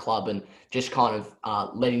leadership of the club and just kind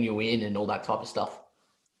of letting you in and all that type of stuff?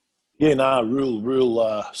 Yeah, no,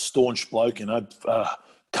 real staunch bloke,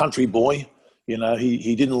 country boy.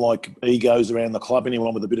 He didn't like egos around the club.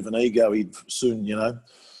 Anyone with a bit of an ego, he'd soon,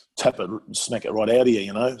 tap it, smack it right out of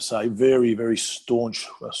you, So very, very staunch,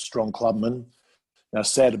 strong clubman.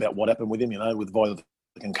 Sad about what happened with him, with via the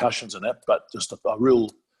concussions and that, but just a real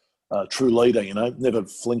true leader, never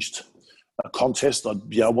flinched a contest. I'd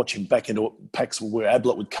watch him back into packs where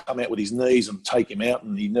Ablett would come out with his knees and take him out,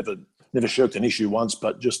 and he never shirked an issue once,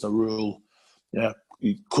 but just a real,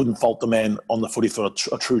 you couldn't fault the man on the footy for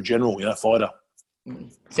a true general, fighter.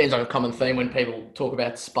 Seems like a common theme when people talk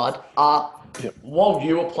about Spud. While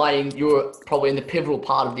you were playing, you were probably in the pivotal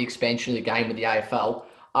part of the expansion of the game with the AFL.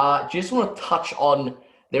 Just want to touch on,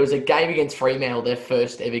 there was a game against Fremantle, their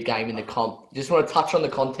first ever game in the comp. Just want to touch on the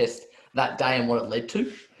contest that day and what it led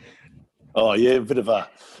to. Oh, yeah, a bit of a,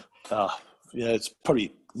 it's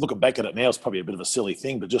probably, looking back at it now, it's probably a bit of a silly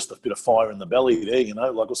thing, but just a bit of fire in the belly there,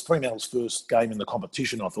 like it was Fremantle's first game in the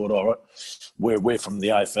competition. I thought, all right, we're from the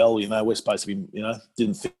AFL, we're supposed to be,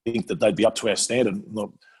 didn't think that they'd be up to our standard. I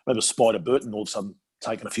remember Spider Burton all of a sudden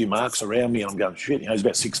taking a few marks around me, and I'm going, shit, he's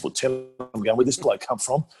about 6'10". I'm going, where'd this bloke come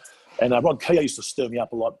from? And Rod Keogh used to stir me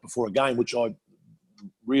up a lot before a game, which I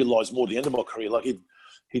realised more at the end of my career. Like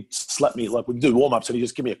he'd slap me, like we'd do warm-ups, and he'd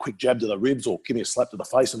just give me a quick jab to the ribs or give me a slap to the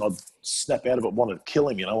face, and I'd snap out of it, wanted to kill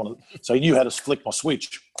him, So he knew how to flick my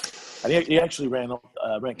switch. And he actually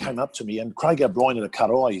came up to me, and Craig O'Brien had a cut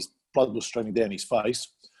eye. His blood was streaming down his face.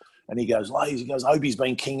 And he goes, Obi's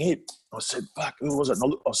been king hit. I said, fuck, who was it?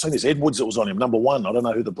 And I've seen this Edwards that was on him, number 1. I don't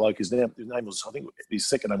know who the bloke is now. His name was, I think his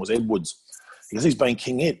second name was Edwards. He goes, he's been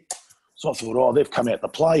king hit. So I thought, they've come out to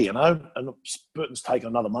play, and Burton's taken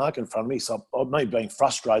another mark in front of me. So me being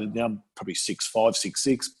frustrated, now I'm probably 6'5",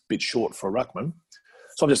 6'6", bit short for a ruckman.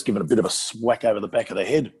 So I'm just giving a bit of a whack over the back of the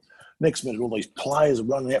head. Next minute, all these players are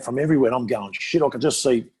running out from everywhere, and I'm going, shit, I could just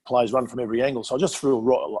see players run from every angle. So I just threw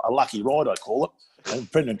a lucky ride, I call it.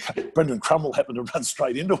 And Brendan Crummell happened to run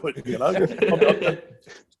straight into it,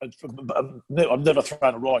 I've never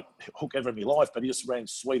thrown a right hook ever in my life, but he just ran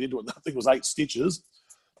sweet into it. I think it was 8 stitches.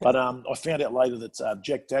 But I found out later that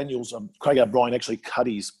Jack Daniels, Craig O'Brien actually cut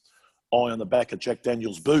his eye on the back of Jack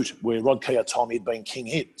Daniels' boot, where Rod Keogh told me he'd been king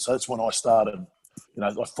hit. So that's when I started,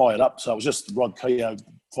 I fired up. So it was just Rod Keogh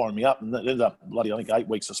firing me up, and it ended up I think 8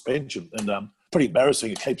 weeks suspension. And pretty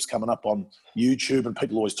embarrassing. It keeps coming up on YouTube, and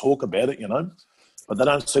people always talk about it, But they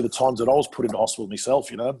don't see the times that I was put into hospital myself,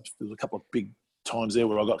 There's a couple of big times there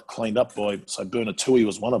where I got cleaned up by, say, Bernard Toohey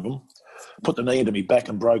was one of them. Put the knee into me back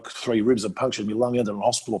and broke 3 ribs and punctured my lung, into the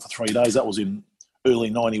hospital for 3 days. That was in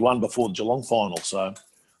early 91 before the Geelong final. So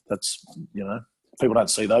that's, people don't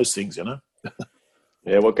see those things,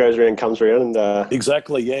 Yeah, what goes around comes around. And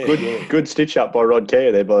exactly, yeah. Good stitch up by Rod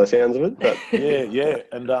Keogh there by the sounds of it. But. Yeah.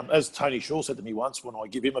 And as Tony Shaw said to me once, when I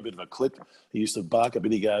give him a bit of a clip, he used to bark a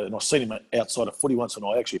bit. He go, and I've seen him outside of footy once, and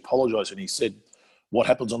I actually apologised, and he said, what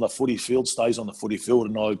happens on the footy field stays on the footy field,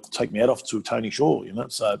 and I take my hat off to Tony Shaw,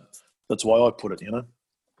 So that's why I put it,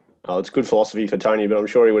 Oh, it's good philosophy for Tony, but I'm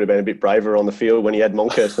sure he would have been a bit braver on the field when he had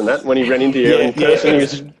Monkhurst and that. When he ran into you in person, he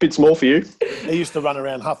was a bit small for you. He used to run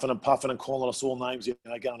around huffing and puffing and calling us all names,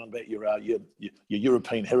 going on about your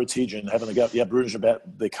European heritage and having a go at the Aborigines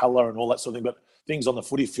about their colour and all that sort of thing. But things on the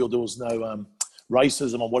footy field, there was no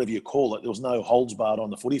racism or whatever you call it. There was no holds barred on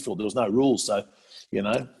the footy field. There was no rules. So,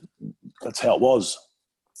 that's how it was.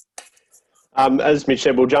 As Mitch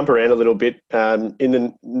said, we'll jump around a little bit. In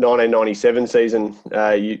the 1997 season,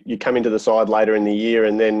 you come into the side later in the year,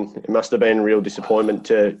 and then it must have been a real disappointment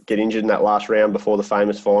to get injured in that last round before the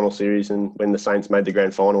famous final series and when the Saints made the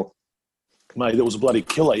grand final. Mate, it was a bloody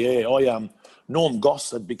killer, yeah. Norm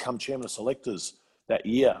Goss had become chairman of selectors that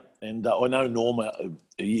year, and I know Norm.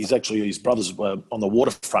 His brothers were on the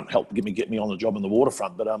waterfront, helped get me on the job on the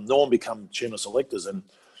waterfront. But Norm became chairman of selectors, and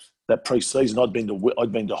that pre-season I'd been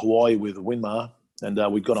to Hawaii with Winmar,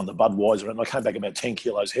 and we got on the Budweiser, and I came back about 10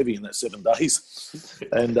 kilos heavy in that 7 days.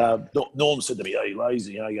 And Norm said to me, "Hey,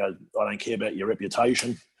 lazy, he goes, I don't care about your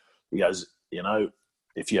reputation." He goes,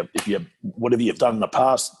 if you whatever you've done in the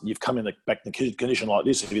past, you've come back in a condition like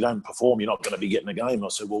this. If you don't perform, you're not going to be getting a game. I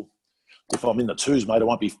said, "Well, if I'm in the twos, mate, I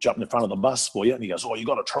won't be jumping in front of the bus for you." And he goes, "Oh, you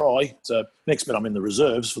got to try." So next minute, I'm in the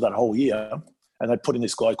reserves for that whole year, and they put in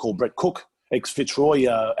this guy called Brett Cook, ex-Fitzroy,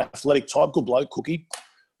 athletic type, good bloke, Cookie,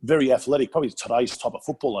 very athletic, probably today's type of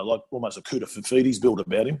footballer, like almost a Kuta Fafidi's built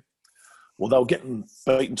about him. Well, they were getting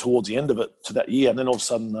beaten towards the end of it to that year, and then all of a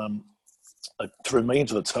sudden they threw me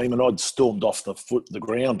into the team, and I'd stormed off the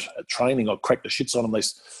ground at training. I cracked the shits on them.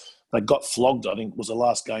 They got flogged, I think, was the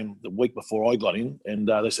last game the week before I got in, and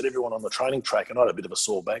they said everyone on the training track, and I had a bit of a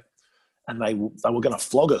sore back, and they were going to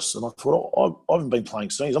flog us. And I thought, I haven't been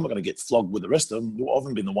playing seniors. I'm not going to get flogged with the rest of them. I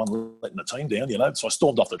haven't been the one letting the team down, So I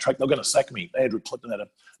stormed off the track. They were going to sack me. Andrew Clifton had a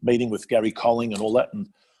meeting with Gary Colling and all that, and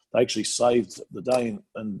they actually saved the day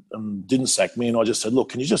and didn't sack me. And I just said, "Look,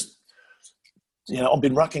 can you just, I've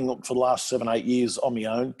been rucking for the last 7-8 years on my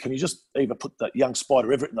own. Can you just either put that young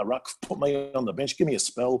Spider Everett in the ruck, put me on the bench, give me a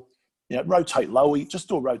spell, rotate Lowy, just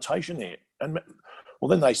do a rotation there." And well,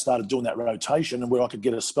 then they started doing that rotation, and where I could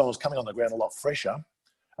get a spell, I was coming on the ground a lot fresher.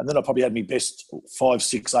 And then I probably had my best 5,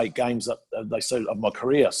 6, 8 games that they said of my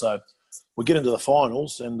career. So we get into the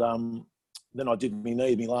finals, and then I did my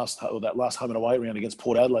knee, that last home and away round against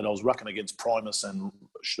Port Adelaide. I was rucking against Primus and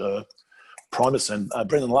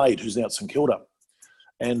Brendan Lade, who's now at St Kilda.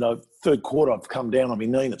 And third quarter, I've come down on my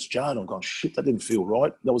knee and it's jarred. I've gone, shit, that didn't feel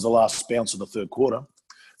right. That was the last bounce of the third quarter.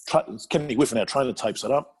 Kenny Whiffen, our trainer, tapes it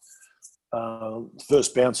up.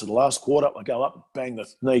 First bounce of the last quarter, I go up, bang, the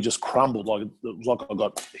knee just crumbled. It was like I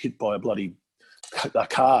got hit by a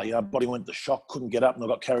car. Body went to shock, couldn't get up, and I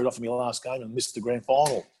got carried off in my last game and missed the grand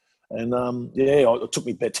final. And it took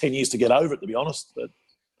me about 10 years to get over it, to be honest. But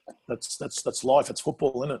that's life. It's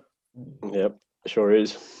football, isn't it? Yep, sure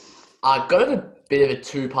is. I got a bit of a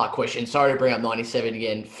two-part question. Sorry to bring up 97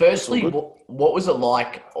 again. Firstly, what was it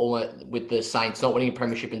like with the Saints not winning a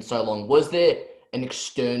premiership in so long? Was there an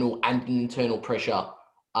external and an internal pressure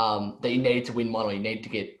that you needed to win one, or you needed to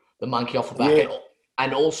get the monkey off the back? Yeah.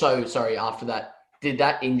 And also, after that, did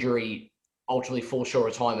that injury ultimately force your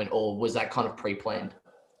retirement, or was that kind of pre-planned?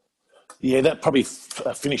 Yeah, that probably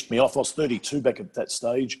finished me off. I was 32 back at that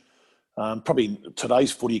stage. Probably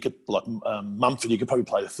today's footy, you could, like Mumford, you could probably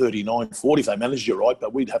play 39, 40 if they managed you right,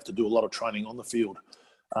 but we'd have to do a lot of training on the field.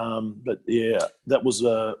 But yeah, that was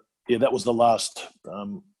the last.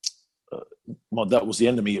 That was the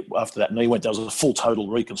end of me after that knee went. That was a full total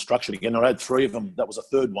reconstruction again. I had 3 of them. That was a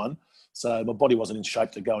third one, so my body wasn't in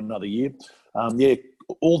shape to go another year.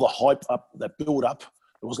 All the hype up, that build up.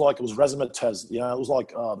 It was razzmatazz. It was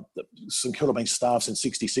like St Kilda being starved since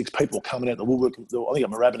 '66. People were coming out the woodwork. I think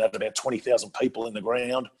at Moorabbin had about 20,000 people in the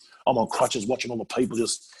ground. I'm on crutches watching all the people. It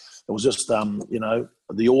was just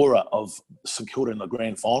the aura of St Kilda in the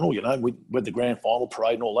grand final. We had the grand final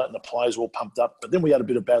parade and all that, and the players were all pumped up. But then we had a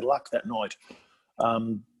bit of bad luck that night.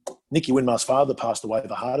 Nicky Winmar's father passed away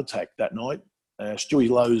of a heart attack that night. Stewie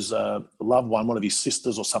Lowe's loved one of his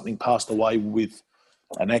sisters or something, passed away with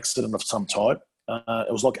an accident of some type.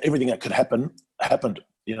 It was like everything that could happen happened,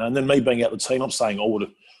 and then me being out the team, I'm saying I would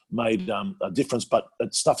have made a difference, but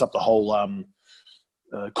it stuffed up the whole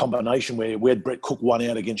combination where we had Brett Cook one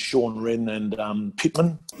out against Sean Wren and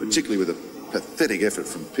Pittman. Particularly with a pathetic effort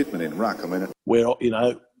from Pittman in ruck. Where,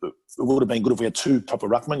 it would have been good if we had 2 proper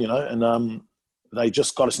ruckmen, and they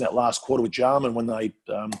just got us in that last quarter with Jarman when they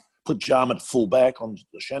put Jarman at full back on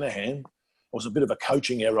Shanahan. It was a bit of a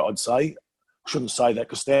coaching error, I'd say. Shouldn't say that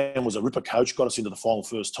because Stan was a ripper coach, got us into the final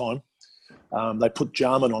first time. They put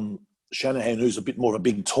Jarman on Shanahan, who's a bit more of a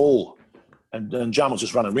big tall, and Jarman was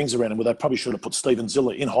just running rings around him. Well, they probably should have put Stephen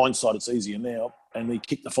Ziller. In hindsight, it's easier now. And he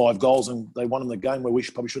kicked the 5 goals and they won him the game where we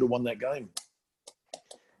probably should have won that game.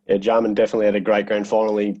 Yeah, Jarman definitely had a great grand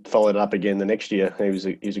final. He followed it up again the next year. He was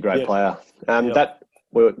a great player.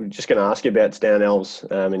 We're just going to ask you about Stan Elves,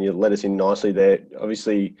 and you led us in nicely there.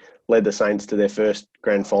 Obviously led the Saints to their first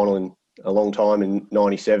grand final in a long time in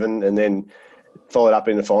 '97, and then followed up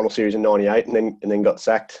in the final series in '98, and then got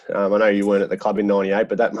sacked. I know you weren't at the club in '98,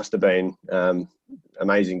 but that must have been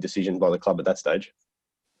amazing decision by the club at that stage.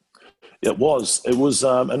 It was,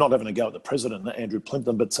 and not having a go at the president, Andrew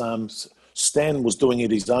Plimpton, but Stan was doing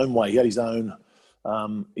it his own way. He had his own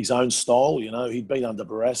style. You know, he'd been under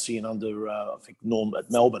Barassi and under I think Norm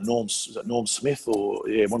at Melbourne. Norm Smith, or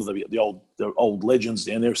one of the old legends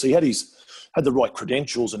down there. So he had the right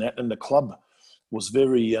credentials, and the club was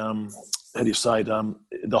very how do you say it?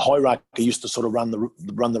 The hierarchy used to sort of run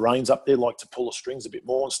the reins up there, like to pull the strings a bit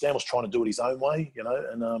more. And Stan was trying to do it his own way, you know.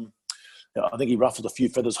 And I think he ruffled a few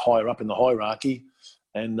feathers higher up in the hierarchy.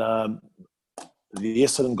 And the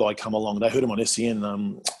Essendon guy come along. They heard him on SEN.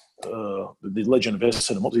 The legend of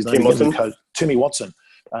Essendon. What was his name? Timmy Watson.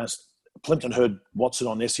 Plimpton heard Watson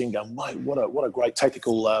on SEN going, mate, what a great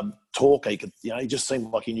tactical talker. He just seemed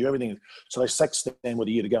like he knew everything. So they sacked Stan with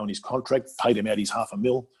a year to go on his contract, paid him out his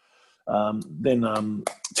 $500,000. Then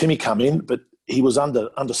Timmy come in, but he was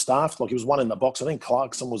understaffed. Like, he was one in the box. I think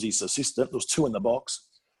Clarkson was his assistant. There was two in the box.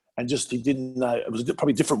 And just, he didn't know. It was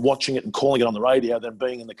probably different watching it and calling it on the radio than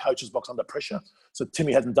being in the coach's box under pressure. So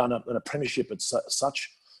Timmy hadn't done an apprenticeship as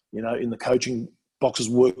such, you know, in the coaching boxes,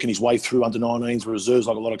 working his way through under 19s reserves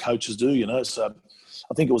like a lot of coaches do, you know. So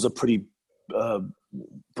I think it was a pretty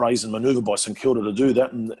brazen manoeuvre by St Kilda to do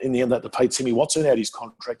that. And in the end, they had to pay Timmy Watson out his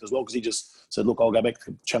contract as well, because he just said, look, I'll go back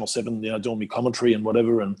to Channel 7, you know, doing me commentary and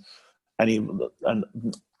whatever. And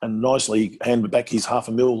nicely handed back his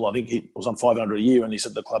 $500,000. I think it was on $500 a year, and he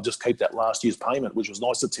said the club just keep that last year's payment, which was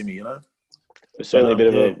nice of Timmy, you know. There's certainly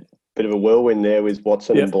a bit of a whirlwind there with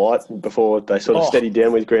Watson and Blight before they sort of steadied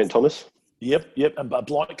down with Grant Thomas. Yep. And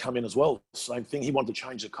Blight come in as well. Same thing. He wanted to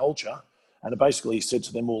change the culture, and basically he said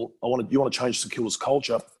to them, "Well, you want to change St Kilda's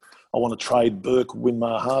culture? I want to trade Burke,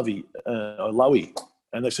 Winmar, Harvey, Lowy."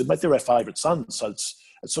 And they said, "Mate, they're our favourite sons." So it's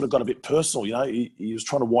sort of got a bit personal, you know. He was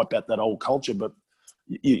trying to wipe out that old culture, but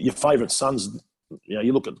your favourite sons, you know,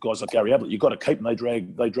 you look at guys like Gary Ablett, you've got to keep them.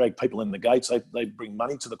 They drag people in the gates. They bring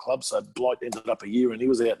money to the club. So Blight ended up a year, and he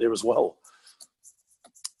was out there as well.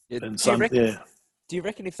 Yeah, do you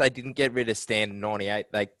reckon if they didn't get rid of Stan in '98,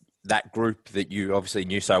 that group that you obviously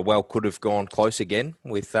knew so well could have gone close again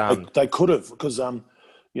with? They could have, because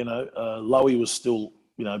you know, Lowy was still,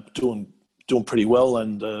 you know, doing pretty well,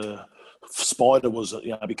 and Spider was,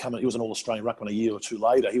 you know, he was an All-Australian ruckman a year or two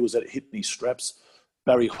later. He was hitting his straps.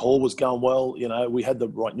 Barry Hall was going well. You know, we had the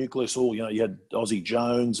right nucleus all. You know, you had Ozzie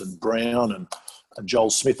Jones and Brown and Joel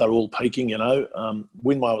Smith. They were all peaking, you know.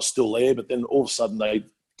 Winmar was still there, but then all of a sudden they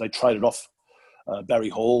traded off Barry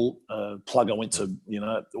Hall. Plugger went to, you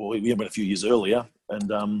know, well, he went a few years earlier. And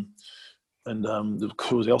there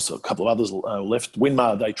was also a couple of others left.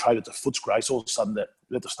 Winmar, they traded to Footscray. So all of a sudden they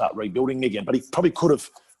had to start rebuilding again. But he probably could have,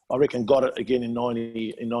 I reckon, got it again in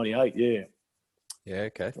 '98, yeah. Yeah,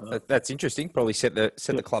 okay. That's interesting. Probably set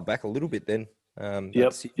the club back a little bit then.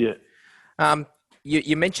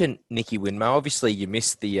 You mentioned Nicky Winmar. Obviously, you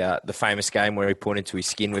missed the famous game where he pointed to his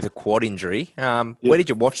skin with a quad injury. Where did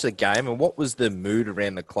you watch the game, and what was the mood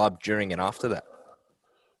around the club during and after that?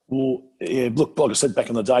 Well, yeah, look, like I said back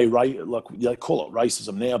in the day, like they call it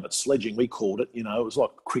racism now, but sledging, we called it. You know, it was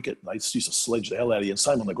like cricket. They used to sledge the hell out of you. And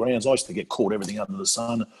same on the grounds. I used to get caught everything under the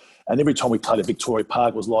sun. And every time we played at Victoria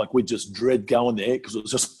Park, it was like we just dread going there, because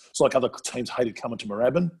it's like other teams hated coming to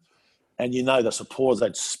Moorabbin. And you know, the supporters,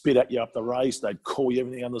 they'd spit at you up the race. They'd call you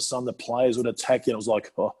everything under the sun. The players would attack you. And it was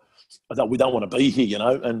like, we don't want to be here, you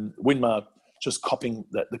know. And Winmar just copping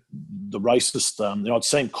the racist. You know, I'd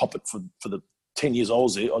seen him cop it for the 10 years I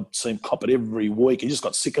was there. I'd seen him cop it every week. He just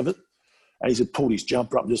got sick of it. And he said, pulled his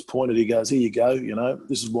jumper up and just pointed. He goes, "Here you go. You know,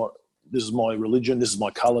 this is my religion. This is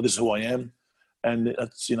my colour. This is who I am." And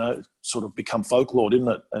it's, you know, sort of become folklore, didn't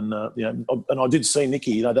it? And, you know, and I did see Nicky,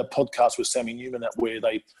 you know, that podcast with Sammy Newman, where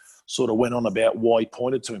they sort of went on about why he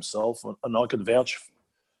pointed to himself. And I could vouch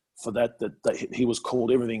for that he was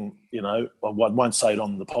called everything, you know. I won't say it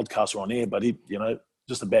on the podcast or on air, but he, you know,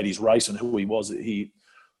 just about his race and who he was. He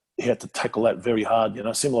had to tackle that very hard, you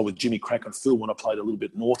know. Similar with Jimmy Crack and Phil when I played a little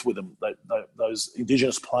bit north with them. Those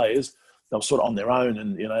Indigenous players, they were sort of on their own,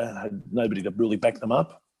 and, you know, had nobody to really back them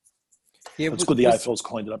up. Yeah, it's good the AFL's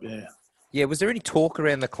cleaned it up, yeah. Yeah, was there any talk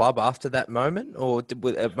around the club after that moment, or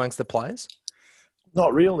amongst the players?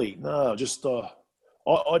 Not really, no. Just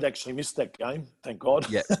I'd actually missed that game, thank God.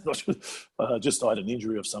 Yeah. Just I had an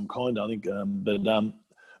injury of some kind, I think, but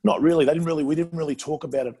not really. We didn't really talk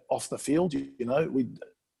about it off the field, you know.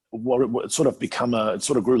 It sort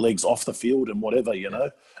of grew legs off the field and whatever, you know.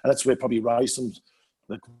 And that's where probably racism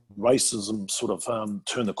sort of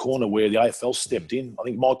turned the corner, where the AFL stepped in. I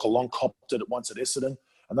think Michael Long copped it once at Essendon,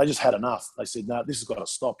 and they just had enough. They said, "No, this has got to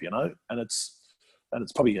stop," and it's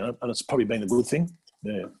probably been a good thing.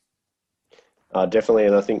 Yeah, definitely,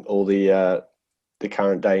 and I think all the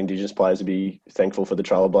current day Indigenous players would be thankful for the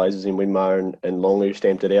Trailblazers in Winmar and Longley who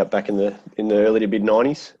stamped it out back in the early to mid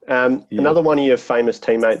 90s. Another one of your famous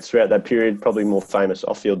teammates throughout that period, probably more famous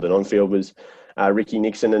off field than on field, was Ricky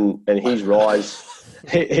Nixon and his rise.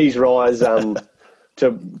 His rise to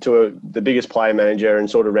the biggest player manager and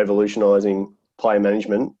sort of revolutionising player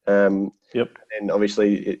management. Yep. And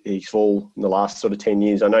obviously his fall in the last sort of 10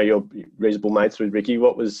 years. I know you're reasonable mates with Ricky.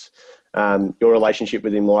 What was your relationship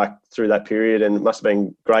with him like through that period? And it must have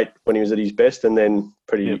been great when he was at his best, and then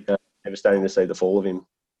pretty devastating to see the fall of him.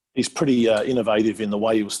 He's pretty innovative in the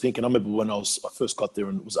way he was thinking. I remember when I first got there,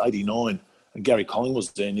 and it was '89, and Gary Colling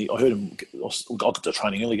was there, and I heard him. I got to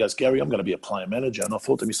training early. He goes, "Gary, I'm going to be a player manager," and I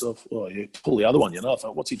thought to myself, "Oh, yeah, pull the other one." I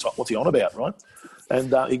thought, "What's he on about?" Right?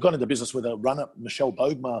 And he got into business with a runner, Michelle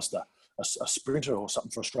Bogemaster, a sprinter or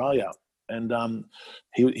something for Australia. And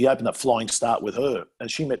he opened up Flying Start with her,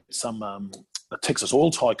 and she met some a Texas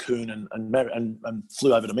oil tycoon and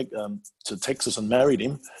flew over to Texas and married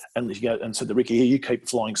him. And and said to Ricky, "Here, you keep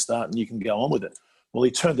Flying Start and you can go on with it." Well,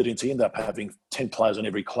 he turned it into. He ended up having 10 players in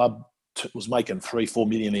every club. Was making $3-4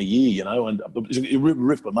 million a year, And he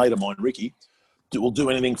ripped a mate of mine, Ricky. Will do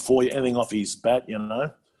anything for you, anything off his bat,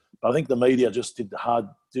 But I think the media just it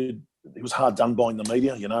was hard done by in the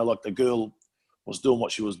media, Like the girl was doing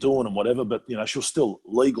what she was doing and whatever, but she was still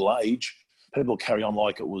legal age. People carry on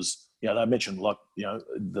like it was, they mentioned like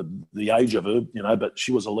the age of her, but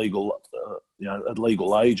she was a legal, at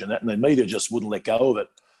legal age, and the media just wouldn't let go of it.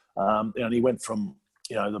 And he went from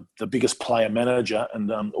the biggest player manager,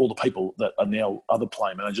 and all the people that are now other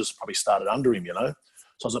player managers probably started under him, So it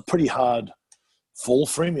was a pretty hard fall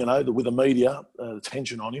for him, with the media, the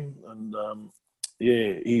tension on him, and.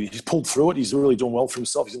 He's pulled through it. He's really doing well for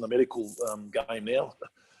himself. He's in the medical game now,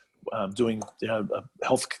 doing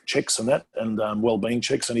health checks and that, and well-being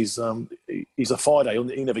checks. And he's a fighter.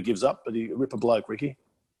 He never gives up. But he rip a bloke, Ricky.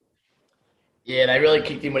 Yeah, they really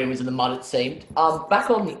kicked him when he was in the mud, it seemed.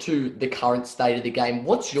 Back on to the current state of the game.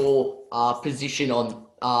 What's your position on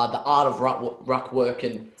the art of ruck work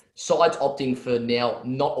and sides opting for now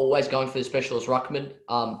not always going for the specialist ruckman?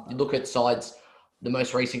 You look at sides, the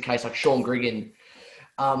most recent case like Sean Griggan.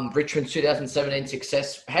 Richmond's 2017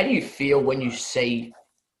 success. How do you feel when you see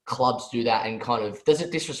clubs do that, and kind of does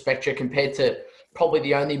it disrespect you compared to probably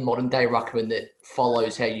the only modern day ruckman that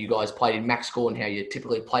follows how you guys played in Max Score and how you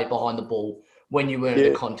typically played behind the ball when you were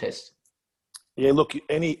in a contest? Yeah, look,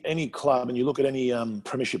 any club, and you look at any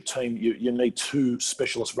premiership team, you need 2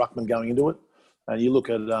 specialist ruckmen going into it. And you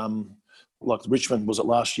look at like Richmond was it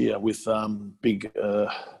last year with big who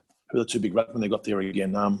are the 2 big ruckmen they got there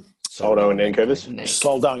again? Soldo and Nankervis.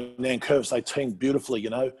 Soldo and Nankervis, they teamed beautifully,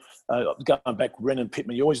 Going back, Wren and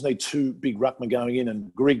Pittman, you always need 2 big ruckmen going in.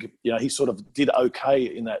 And Grigg, he sort of did okay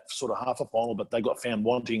in that sort of half a final, but they got found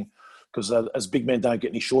wanting because as big men don't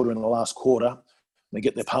get any shorter in the last quarter, they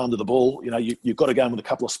get their palm to the ball. You've got to go in with a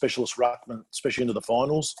couple of specialist ruckmen, especially into the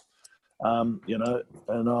finals. And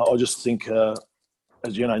I just think,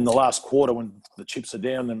 as you know, in the last quarter when the chips are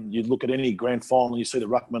down, and you look at any grand final, you see the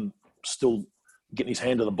ruckman still getting his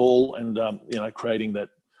hand to the ball and creating that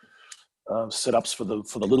setups for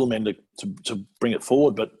the little men to bring it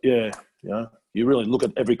forward. But you really look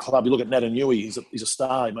at every club. You look at Natanui, he's a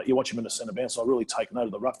star. You watch him in the centre bounce. So I really take note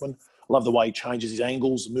of the ruckman. I love the way he changes his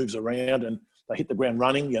angles, moves around, and they hit the ground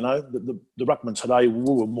running. The ruckman today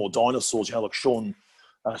were more dinosaurs. Like Sean,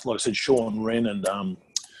 like I said, Sean Wren and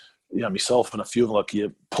myself and a few of them,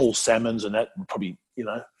 like Paul Salmons and that probably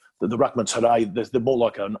the ruckman today, they're more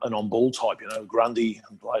like an on-ball type, Grundy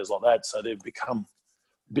and players like that. So they've become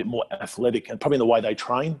a bit more athletic, and probably in the way they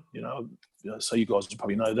train, so you guys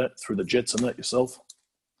probably know that through the Jets and that yourself.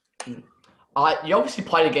 You obviously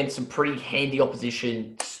played against some pretty handy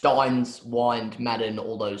opposition, Steins, Wind, Madden,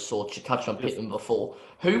 all those sorts. You touched on Pittman before.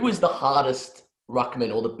 Who was the hardest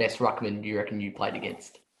ruckman or the best ruckman you reckon you played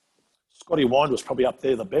against? Scotty Wind was probably up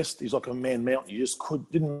there the best. He's like a man mountain. You just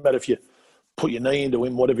didn't matter if you put your knee into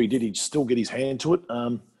him, whatever he did, he'd still get his hand to it.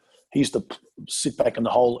 He used to sit back in the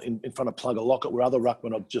hole in front of Plugger Lockett, where other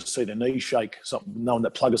ruckmen, I'd just see their knees shake, knowing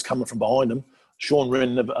that Plugger's coming from behind them. Sean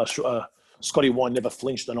Wren, Scotty Wine never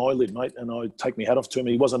flinched an eyelid, mate, and I take my hat off to him.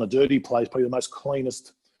 He wasn't a dirty player. He's probably the most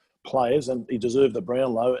cleanest players, and he deserved the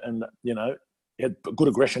Brownlow. And, he had good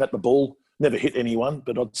aggression at the ball, never hit anyone,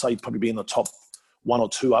 but I'd say he'd probably be in the top 1 or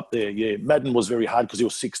 2 up there, yeah. Madden was very hard because he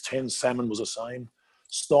was 6'10". Salmon was the same.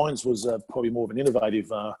 Steins was probably more of an innovative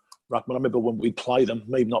ruckman. I remember when we played them,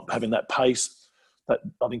 me not having that pace,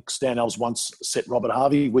 I think Stan Alves once set Robert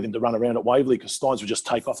Harvey with him to run around at Waverley because Steins would just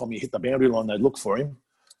take off on me, hit the boundary line, they'd look for him.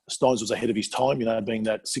 Steins was ahead of his time, being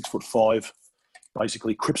that 6'5",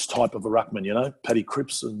 basically Cripps type of a ruckman, Paddy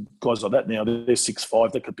Cripps and guys like that now. They're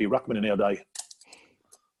 6'5", that could be a ruckman in our day.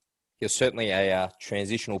 There's certainly a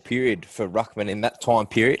transitional period for ruckman in that time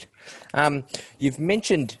period. You've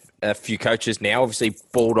mentioned a few coaches now, obviously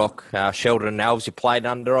Baldock, Sheldon and Alves you played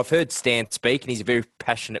under. I've heard Stan speak and he's a very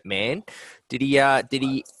passionate man. Did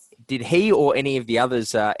he or any of the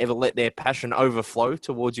others ever let their passion overflow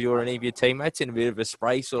towards you or any of your teammates in a bit of a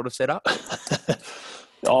spray sort of setup?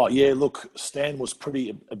 Oh, yeah, look, Stan was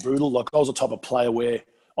pretty brutal. Like, I was the type of player where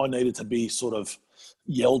I needed to be sort of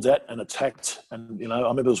yelled at and attacked. And, I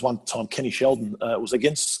remember there was one time Kenny Sheldon, it was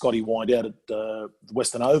against Scotty Wynd out at the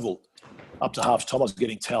Western Oval. Up to half time, I was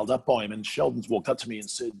getting towelled up by him, and Sheldon's walked up to me and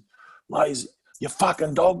said, "Lays, you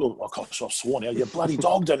fucking dog." Oh, gosh, I've sworn now. You bloody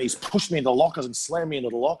dogged. And he's pushed me into the lockers and slammed me into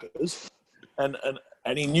the lockers. And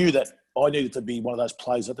he knew that I needed to be one of those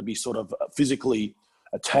players that had to be sort of physically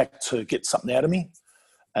attacked to get something out of me.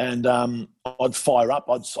 And I'd fire up.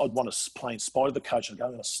 I'd want to play in spite of the coach and go,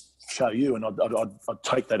 "I'm going to show you." And I'd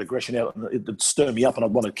take that aggression out, and it'd stir me up, and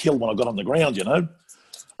I'd want to kill when I got on the ground,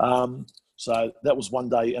 So that was one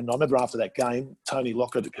day. And I remember after that game, Tony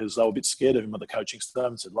Lockett, because they were a bit scared of him at the coaching staff,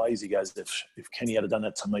 and said, "Lazy," goes, if Kenny had done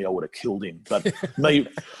that to me, I would have killed him. But me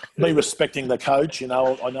respecting the coach, I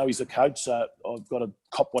know he's a coach, so I've got to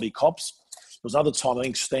cop what he cops. There was another time, I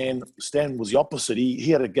think Stan was the opposite. He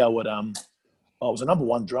had to go at, it was a number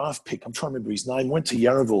 1 draft pick. I'm trying to remember his name. Went to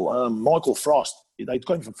Yarraville. Michael Frost. They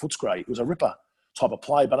got him from Footscray. He was a ripper type of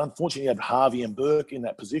play, but unfortunately he had Harvey and Burke in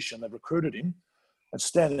that position. They recruited him. And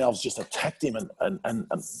Stan Alves just attacked him and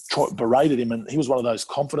berated him. And he was one of those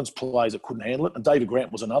confidence players that couldn't handle it. And David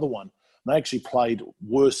Grant was another one. And they actually played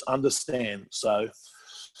worse under Stan. So,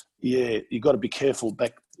 yeah, you got to be careful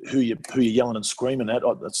back who you're yelling and screaming at.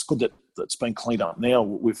 It's good that that's been cleaned up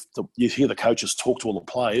now. You hear the coaches talk to all the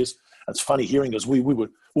players. It's funny hearing us. We were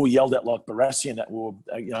yelled at like Barassi, that we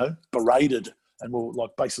were, berated, and we were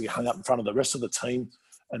like basically hung up in front of the rest of the team.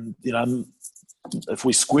 And, if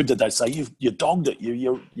we squibbed it, they'd say, you dogged it.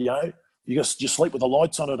 You sleep with the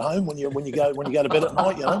lights on at home when you go to bed at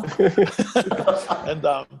night, And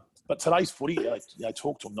but today's footy, they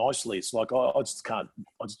talk to them nicely. It's like I just can't.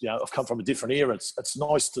 I've come from a different era. It's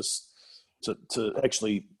nice to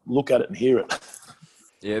actually look at it and hear it.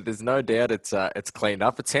 Yeah, there's no doubt it's cleaned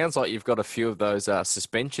up. It sounds like you've got a few of those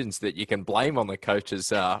suspensions that you can blame on the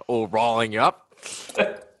coaches all riling you up.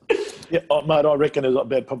 Yeah, mate, I reckon there's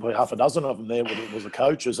about probably half a dozen of them there was the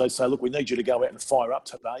coaches. They say, "Look, we need you to go out and fire up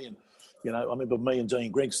today." And, I remember me and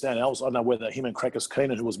Dean Grigg, Stan Alves, I don't know whether him and Crackers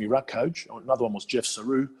Keenan, who was my ruck coach, or another one was Jeff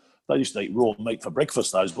Saru. They used to eat raw meat for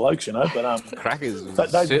breakfast, those blokes, But Crackers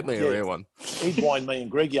was certainly a rare one. He'd wind me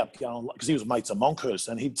and Greggy up going, because he was mates at Monkhurst,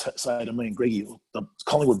 and he'd say to me and Greggy, "The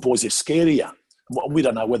Collingwood boys, they're scared of you." We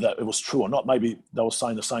don't know whether it was true or not. Maybe they were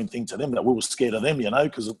saying the same thing to them, that we were scared of them,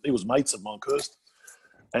 because he was mates at Monkhurst.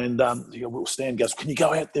 And Stan goes, "Can you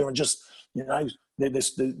go out there and just,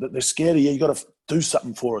 they're scared of you. You got to do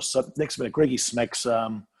something for us." So next minute, Greggy smacks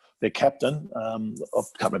their captain. I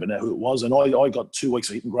can't remember now who it was. And I got 2 weeks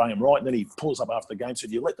of hitting Graham right. And then he pulls up after the game and said,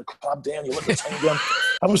 "You let the club down. You let the team down."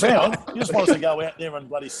 I was down. You just want us to go out there and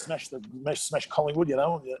bloody smash Collingwood,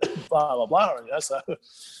 blah, blah, blah. So,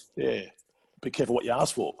 yeah, be careful what you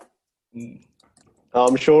ask for.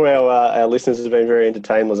 I'm sure our listeners have been very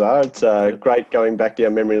entertained, Lazar. It's great going back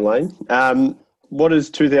down memory lane. What does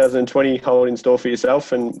 2020 hold in store for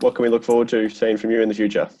yourself, and what can we look forward to seeing from you in the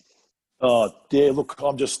future? Oh, yeah, look,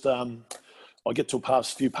 I'm just I get to a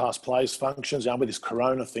few past players functions. With this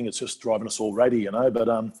corona thing, it's just driving us all ready, But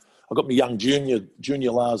I've got my young junior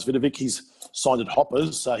Lazar Vidovic. He's signed at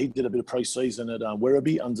Hoppers, so he did a bit of pre-season at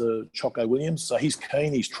Werribee under Choco Williams. So he's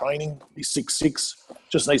keen, he's training, he's 6'6",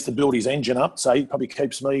 just needs to build his engine up. So he probably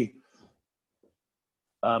keeps me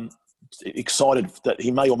excited that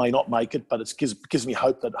he may or may not make it, but it gives me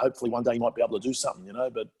hope that hopefully one day he might be able to do something,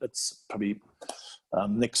 But that's probably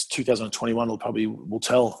next 2021 will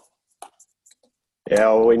tell. Yeah,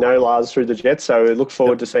 well, we know Lars through the Jets, so we look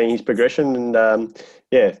forward to seeing his progression. And,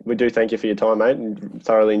 we do thank you for your time, mate, and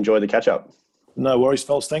thoroughly enjoy the catch-up. No worries,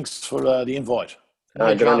 fellas. Thanks for the invite.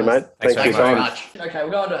 Good on you, mate. Thanks very much. Okay,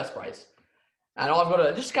 we'll go on to our sprays. And I've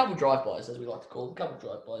got just a couple of drive-bys, as we like to call them, a couple of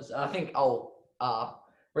drive-bys. I think I'll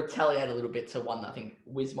retaliate a little bit to one that I think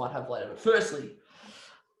Wiz might have later. But firstly,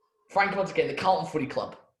 Frank, once again, the Carlton Footy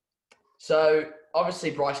Club. So,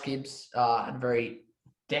 obviously, Bryce Gibbs had a very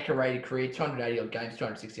decorated career, 280-odd games,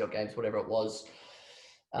 260-odd games, whatever it was.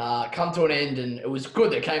 come to an end, and it was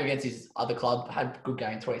good that it came against his other club. Had a good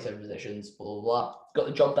game, 27 possessions, blah, blah, blah. Got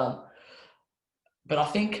the job done. But I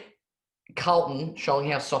think Carlton showing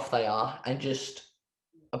how soft they are, and just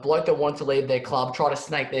a bloke that wanted to leave their club, try to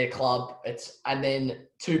snake their club. And then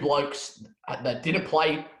two blokes that didn't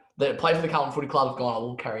play, that played for the Carlton Footy Club have gone, I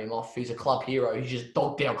will carry him off. He's a club hero. He just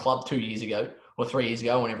dogged our club 2 years ago or 3 years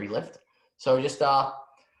ago whenever he left. So just I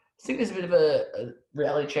think there's a bit of a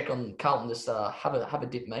reality check on Carlton. Just have a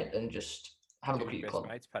dip, mate, and just have a look at your club.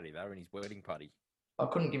 Mates, Paddy, they were in his wedding party. I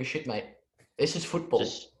couldn't give a shit, mate. This is football.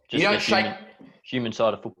 Just you don't shake. Human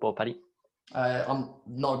side of football, Paddy. I'm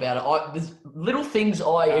not about it. There's little things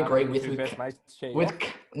I agree with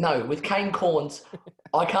Kane Corns.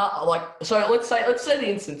 I can't so. Let's say the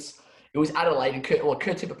instance it was Adelaide and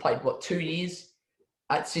Kurt Tipper played 2 years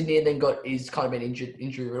at Sydney and then he's kind of been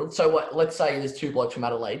injury riddled. So let's say there's two blokes from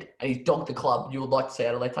Adelaide and he's dogged the club. You would like to see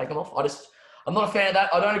Adelaide take him off? I'm not a fan of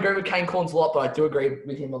that. I don't agree with Kane Corns a lot, but I do agree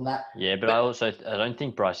with him on that. Yeah, but I don't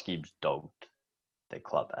think Bryce Gibbs dogged the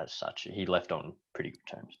club as such. He left on pretty good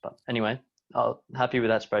terms. But anyway, happy with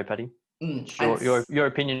that spray, Paddy. Your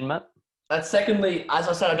opinion, Matt? Secondly, as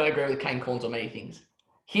I said, I don't agree with Kane Corns on many things.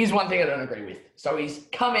 Here's one thing I don't agree with. So he's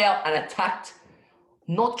come out and attacked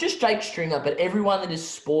not just Jake Stringer, but everyone that is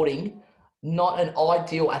sporting not an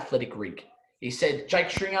ideal athletic rig. He said Jake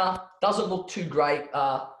Stringer doesn't look too great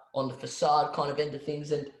on the facade kind of end of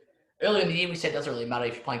things. And earlier in the year, we said it doesn't really matter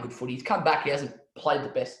if you're playing good footy. He's come back. He hasn't played the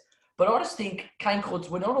best. But I just think Kane Corns,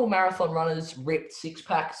 we're not all marathon runners, ripped,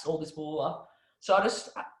 six-packs, all this blah. So I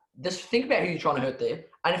just think about who you're trying to hurt there.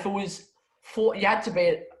 And if it was you had to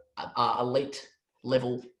be at elite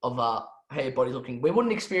level of how your body's looking, we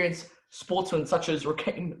wouldn't experience sportsmen such as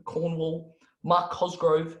Rakeem Cornwall, Mark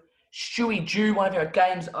Cosgrove, Stewie Dew, one of our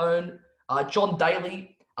game's own, John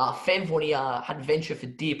Daly, Fev when he had venture for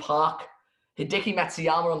Deer Park, Hideki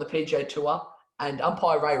Matsuyama on the PGA Tour, and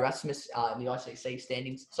umpire Ray Rasmus in the ICC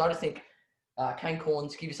standings. So I just think, Kane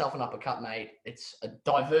Corns, give yourself an uppercut, mate. It's a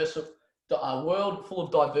diverse world full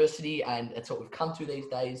of diversity, and it's what we've come to these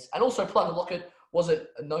days. And also, Plugger Lockett wasn't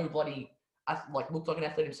no bloody, looked like an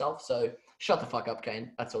athlete himself. So shut the fuck up,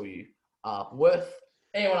 Kane. That's all you are worth.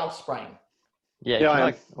 Anyone else spraying? Yeah,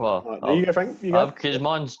 there you go, Frank. Because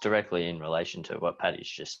mine's directly in relation to what Paddy's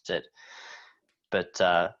just said. But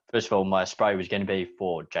first of all, my spray was going to be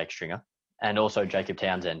for Jake Stringer and also Jacob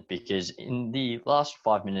Townsend, because in the last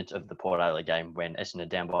 5 minutes of the Port Adelaide game, when Essendon are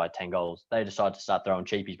down by 10 goals, they decided to start throwing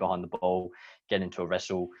cheapies behind the ball, get into a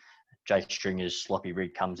wrestle. Jake Stringer's sloppy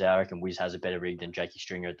rig comes out. I reckon Wiz has a better rig than Jakey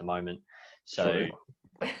Stringer at the moment. So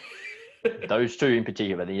those two in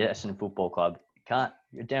particular, the Essendon Football Club,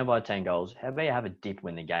 you're down by 10 goals. How about you have a dip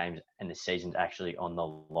when the game's and the season's actually on the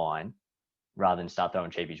line, rather than start throwing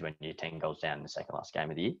cheapies when you're 10 goals down in the second last game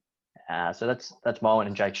of the year? So that's my one.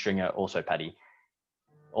 And Jake Stringer, also Paddy.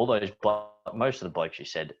 All those most of the blokes you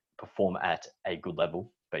said perform at a good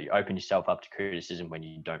level, but you open yourself up to criticism when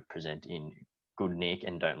you don't present in good nick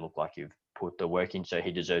and don't look like you've put the work in. So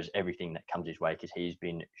he deserves everything that comes his way, because he's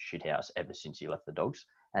been shithouse ever since he left the Dogs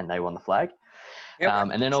and they won the flag.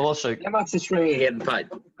 And then I'll also, how much is Stringer getting paid?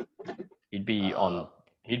 He'd be on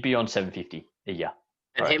 750 a year.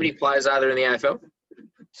 And how many players are there in the AFL?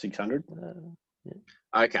 600. Yeah.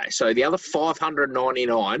 Okay, so the other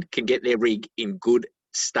 599 can get their rig in good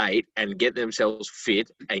state and get themselves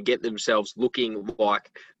fit and get themselves looking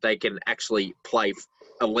like they can actually play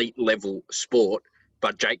elite level sport,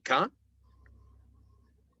 but Jake can't?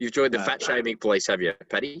 You've joined the fat shaming police, have you,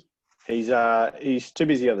 Paddy? He's too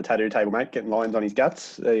busy at the tattoo table, mate, getting lines on his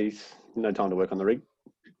guts. He's no time to work on the rig.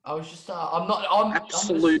 I was just,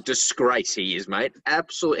 absolute disgrace he is, mate.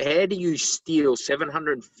 Absolute. How do you steal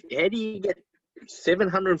 700? How do you get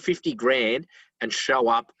 750 grand and show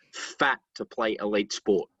up fat to play elite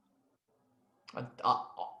sport?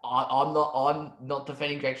 I'm not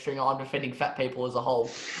defending Jake Stringer. I'm defending fat people as a whole.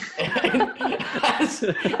 I'm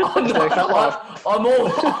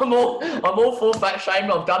all for fat shaming.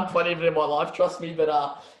 I've done plenty of it in my life, trust me.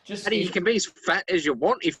 But you can be as fat as you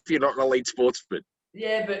want if you're not an elite sportsman.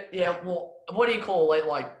 Yeah, but well, what do you call it?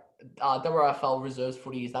 Like WRFL reserves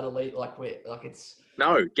footy, is that elite? It's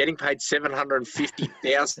no, getting paid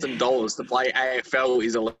 $750,000 to play AFL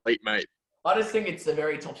is elite, mate. I just think it's a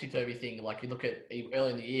very topsy-turvy thing. Like, you look at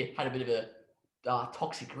early in the year, had a bit of a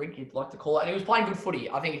toxic rig, you'd like to call it, and he was playing good footy.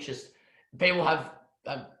 I think it's just people have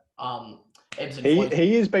ebbs and flows.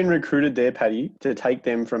 He has been recruited there, Paddy, to take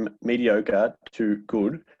them from mediocre to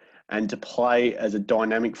good, and to play as a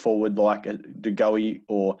dynamic forward like De Goey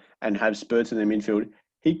and have spurts in their midfield.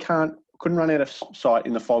 He can't couldn't run out of sight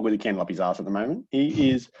in the fog with a candle up his ass at the moment.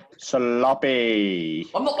 He is sloppy.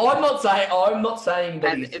 I'm not saying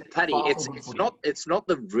that. And Paddy, it's not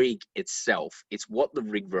the rig itself. It's what the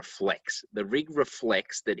rig reflects. The rig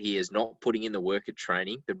reflects that he is not putting in the work at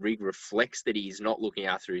training. The rig reflects that he is not looking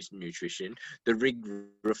after his nutrition. The rig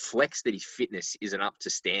reflects that his fitness isn't up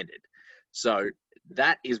to standard. So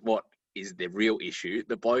that is what is the real issue.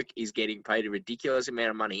 The bloke is getting paid a ridiculous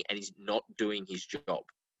amount of money and he's not doing his job.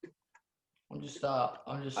 I'm just.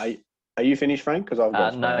 Are you finished, Frank? Because I've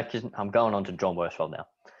got no, because I'm going on to John Worsfold now.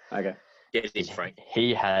 Okay. Get it, Frank.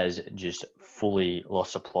 He has just fully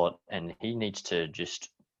lost the plot, and he needs to just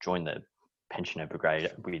join the pensioner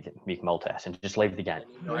brigade with Mick Malthouse and just leave the game.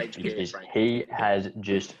 Because he has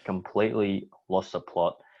just completely lost the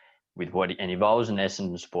plot with what. And if I was an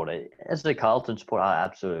Essendon supporter, as a Carlton supporter, I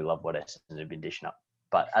absolutely love what Essendon have been dishing up.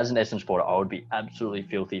 But as an Essendon supporter, I would be absolutely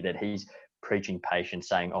filthy that he's preaching patience,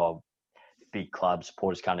 saying, "Oh, big club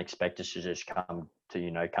supporters can't expect us to just come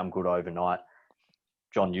good overnight."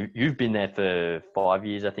 John, you've been there for 5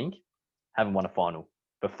 years, I think. Haven't won a final.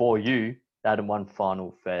 Before you, they hadn't won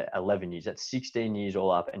final for 11 years. That's 16 years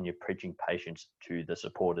all up, and you're preaching patience to the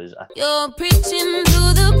supporters. You're preaching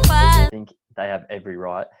to the choir. I think they have every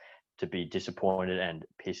right to be disappointed and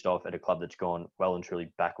pissed off at a club that's gone well and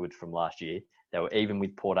truly backwards from last year. They were even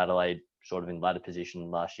with Port Adelaide sort of in ladder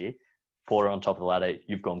position last year. Porter on top of the ladder,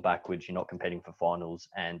 you've gone backwards, you're not competing for finals,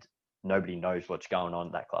 and nobody knows what's going on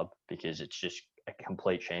at that club because it's just a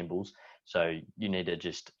complete shambles. So you need to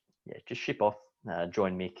just ship off,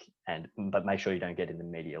 join Mick, but make sure you don't get in the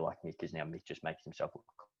media like Mick, because now Mick just makes himself look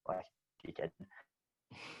like a dickhead.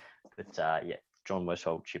 But John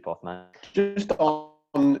Worsfold, ship off, mate. Just on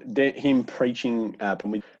him preaching,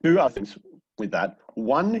 two other things with that.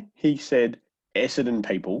 One, he said Essendon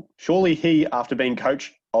people. Surely he, after being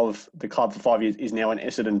coach of the club for 5 years, is now an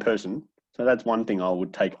Essendon person. So that's one thing I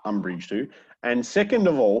would take umbrage to. And second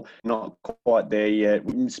of all, not quite there yet,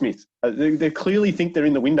 Smith. They clearly think they're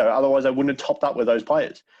in the window. Otherwise, they wouldn't have topped up with those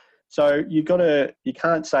players. So you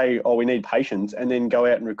can't say, "Oh, we need patience," and then go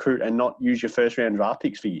out and recruit and not use your first round draft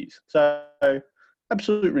picks for years. So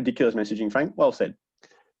absolute ridiculous messaging, Frank. Well said.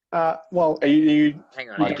 Well, are you?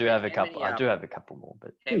 Hang on. I do have a couple more,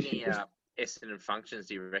 but how many Essendon functions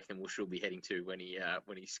do you reckon we'll still be heading to when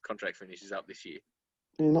his contract finishes up this year?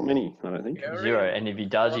 Yeah, not many, I don't think. Zero. And if he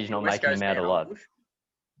does, he's not making them out alive.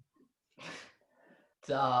 It's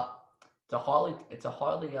a highly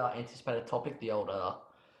anticipated topic. The old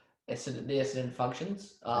Essendon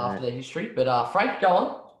functions after their history. But Frank, go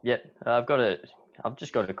on. Yeah, I've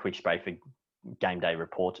just got a quick spray for game day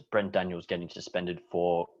reports. Brent Daniels getting suspended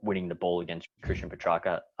for winning the ball against Christian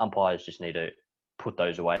Petrarca. Umpires just need to put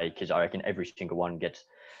those away, because I reckon every single one gets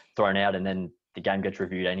thrown out and then the game gets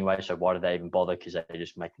reviewed anyway. So why do they even bother? Because they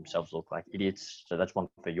just make themselves look like idiots. So that's one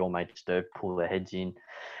for your mates to pull their heads in.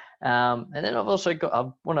 And then I want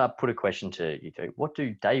to put a question to you two. What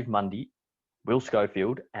do Dave Mundy, Will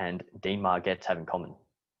Schofield and Dean Margetts have in common?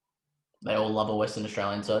 They all love a Western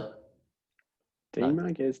Australian side. Dean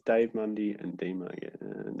Margetts, Dave Mundy and Dean Margetts.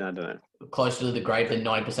 No, I don't know. Closer to the grave than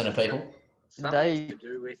 90% of people. Something to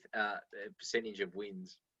do with the percentage of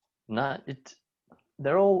wins. No,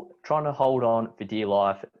 they're all trying to hold on for dear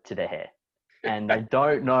life to their hair, and they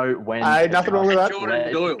don't know when. Hey, nothing wrong with that.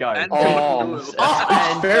 Jordan Doyle. Go.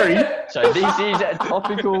 And very. So this is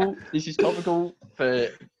topical. This is topical for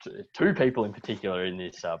two people in particular in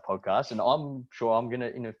this podcast, and I'm sure I'm gonna,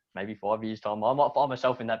 in maybe 5 years' time, I might find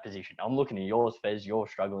myself in that position. I'm looking at yours, Fez. You're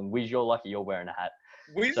struggling. Wiz, you're lucky you're wearing a hat.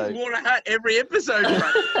 Wiz has worn a hat every episode,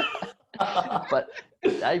 bro. But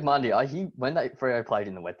Dave Mundy, when Freo played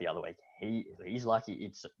in the wet the other week, he's lucky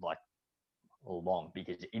it's like all long,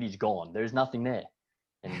 because it is gone. There's nothing there,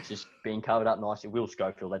 and it's just being covered up nicely. Will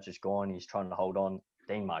Schofield, that's just gone. He's trying to hold on.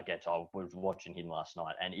 Dean Margetts, I was watching him last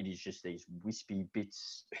night, and it is just these wispy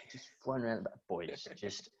bits just floating around. Boys,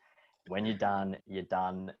 just when you're done, you're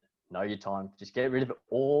done. Know your time. Just get rid of it,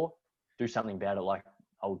 or do something about it, like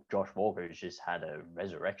old Josh Walker, who's just had a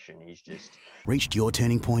resurrection. He's just reached your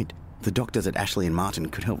turning point. The doctors at Ashley and Martin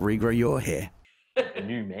could help regrow your hair. A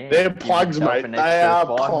new man. They're plugs, mate. They are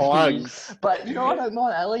plugs. Years. But I don't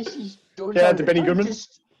mind. At least he's doing. Yeah, to Benny Goodman.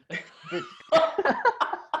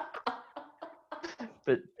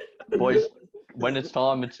 But boys, when it's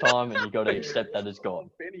time, and you got to accept that it's gone.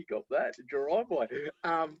 Benny got that. Jerome boy.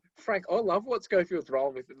 Frank, I love what Schofield's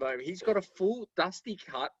rolling with at the moment. He's got a full dusty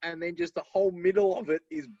cut, and then just the whole middle of it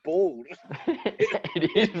is bald.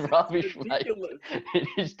 It is rubbish, mate. It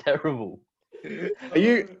is terrible. Are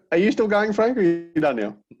you still going, Frank, or are you done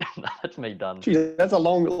now? No, that's me done. Jeez, that's a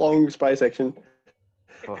long spray section.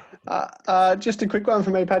 Just a quick one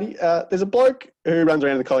for me, Paddy. There's a bloke who runs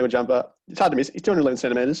around in the Collingwood jumper. It's hard to miss. He's 211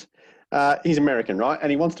 centimetres. He's American, right? And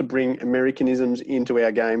he wants to bring Americanisms into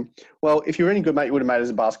our game. Well, if you're any good, mate, you would have made it as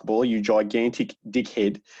a basketballer, you gigantic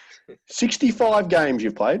dickhead. 65 games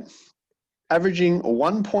you've played, averaging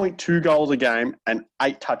 1.2 goals a game and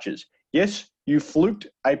 8 touches. Yes, you fluked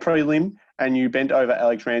a prelim and you bent over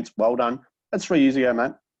Alex Rance. Well done. That's 3 years ago,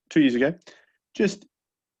 mate. 2 years ago. Just...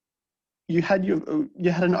 You had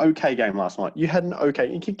an okay game last night. You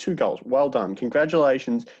kicked 2 goals. Well done.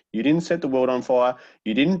 Congratulations. You didn't set the world on fire.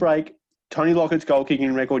 You didn't break Tony Lockett's goal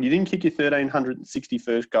kicking record. You didn't kick your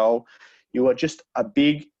 1,361st goal. You are just a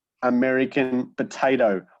big American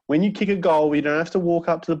potato. When you kick a goal, you don't have to walk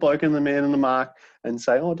up to the bloke and the man on the mark and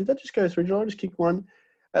say, "Oh, did that just go through? Did I just kick one?"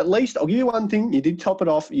 At least I'll give you one thing. You did top it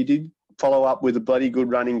off. You did follow up with a bloody good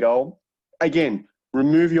running goal. Again,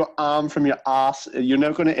 remove your arm from your ass. You're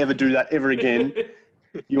never going to ever do that ever again.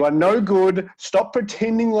 You are no good. Stop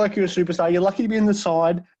pretending like you're a superstar. You're lucky to be in the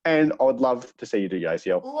side, and I would love to see you do your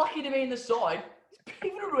ACL. Lucky to be in the side. It's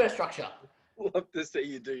pivotal to our structure. Love to see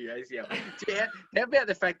you do your ACL. How about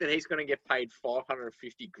the fact that he's going to get paid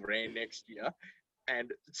 $550,000 next year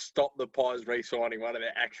and stop the Pies re-signing one of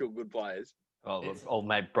their actual good players? Oh, old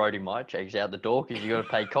mate Brody might checks out the door because you got to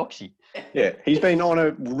pay Coxie. Yeah, he's been on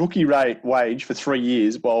a rookie rate wage for 3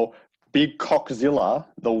 years, while Big Cockzilla,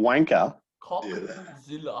 the wanker,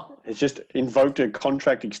 Cockzilla, has just invoked a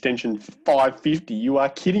contract extension for $550. You are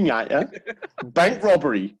kidding, aren't you? Bank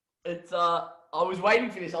robbery. It's I was waiting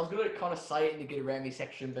for this. I was going to kind of say it in the get around me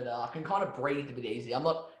section, but I can kind of breathe a bit easy. I'm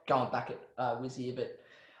not going back at Wiz here, but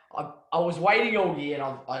I was waiting all year, and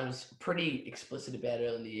I was pretty explicit about it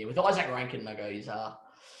early in the year. With Isaac Rankin, I go, he's a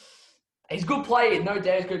good player. No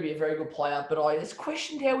doubt he's going to be a very good player, but I just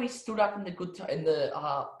questioned how he stood up in the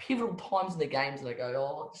pivotal times in the games, and I go,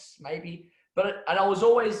 oh, maybe. And I was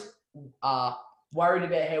always worried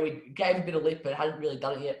about how he gave a bit of lip, but hadn't really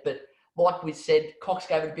done it yet. But like we said, Cox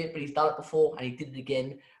gave it a bit, but he's done it before, and he did it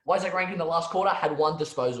again. Isaac Rankin in the last quarter had 1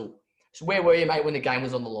 disposal. So where were you, mate, when the game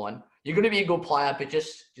was on the line? You're going to be a good player, but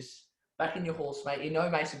just back in your horse, mate. You know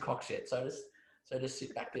Mason Cox yet, so just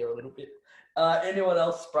sit back there a little bit. Anyone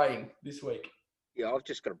else spraying this week? Yeah, I've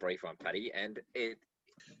just got a brief one, Paddy, and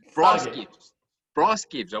Bryce Gibbs. Bryce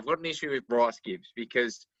Gibbs. I've got an issue with Bryce Gibbs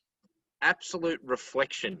because absolute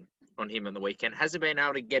reflection on him on the weekend. Hasn't been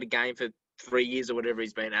able to get a game for 3 years or whatever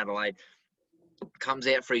he's been at Adelaide. Comes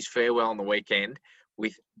out for his farewell on the weekend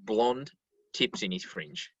with blonde tips in his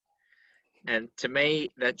fringe. And to me,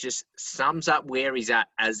 that just sums up where he's at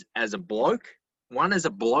as a bloke. 1, as a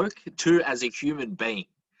bloke. 2, as a human being.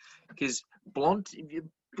 Because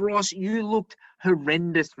Bryce, you looked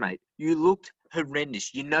horrendous, mate. You looked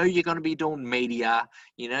horrendous. You know you're going to be doing media.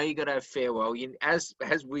 You know you got to have farewell. As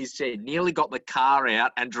we said, nearly got the car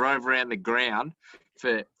out and drove around the ground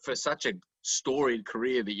for such a storied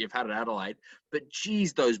career that you've had at Adelaide. But,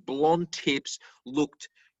 geez, those blonde tips looked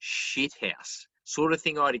shithouse. Sort of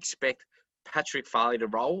thing I'd expect Patrick Farley to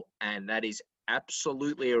roll, and that is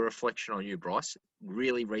absolutely a reflection on you, Bryce.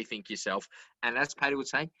 Really rethink yourself. And as Paddy would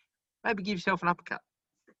say, maybe give yourself an uppercut.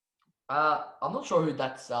 I'm not sure who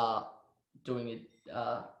that's doing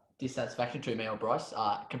a dissatisfaction to, me or Bryce,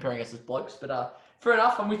 comparing us as blokes. But fair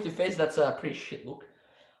enough, I'm with you, Fez. That's a pretty shit look.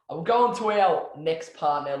 We'll go on to our next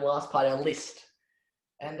part, our last part, our list.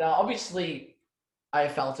 And obviously,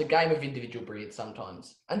 AFL, it's a game of individual brilliance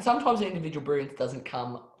sometimes. And sometimes the individual brilliance doesn't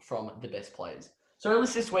come from the best players. So our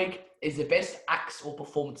list this week is the best acts or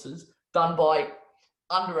performances done by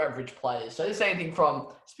under-average players. So this is anything from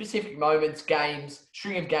specific moments, games,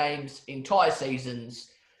 string of games, entire seasons,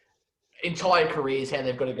 entire careers, how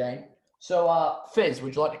they've got a game. So, Fez,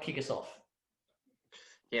 would you like to kick us off?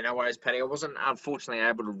 Yeah, no worries, Paddy. I wasn't, unfortunately,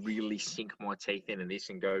 able to really sink my teeth into this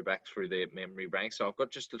and go back through the memory bank. So I've got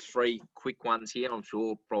just the 3 quick ones here. I'm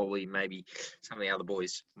sure probably maybe some of the other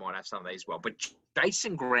boys might have some of these as well. But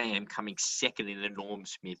Jason Graham coming second in the Norm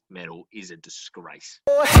Smith medal is a disgrace.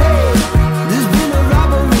 How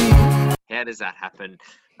does that happen?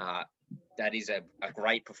 That is a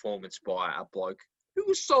great performance by a bloke who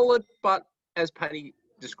was solid, but as Paddy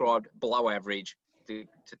described, below average. To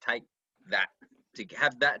take that, to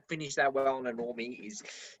have that finish that well on a normie is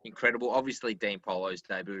incredible. Obviously, Dean Polo's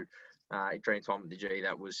debut, Dreamtime at the G,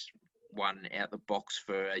 that was one out the box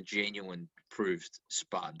for a genuine proved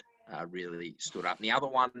spud. Really stood up. And the other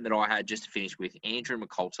one that I had just to finish with, Andrew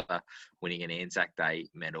McCoulter winning an Anzac Day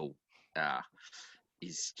medal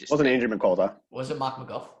is just... Wasn't Andrew McCoulter. Was it Mark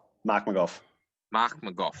McGough? Mark McGough. Mark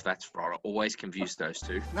McGough, that's right. I always confuse those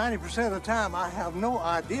two. 90% of the time, I have no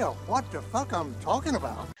idea what the fuck I'm talking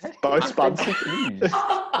about. Both spuds.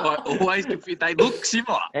 I always confuse. They look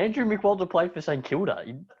similar. Andrew McWalter played for St Kilda.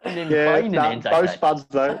 He didn't even play in an Anzac both Day. spuds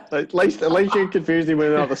though. At least you confused him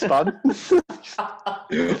with another spud.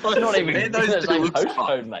 Not even in those the two same look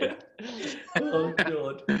postcode, mate. Oh,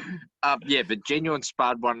 God. Yeah, but genuine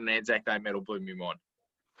spud won an Anzac Day medal blew me mind.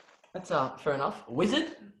 That's fair enough.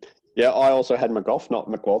 Wizard? Yeah, I also had McGough, not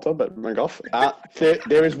McWalter, but McGough.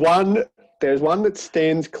 There is one that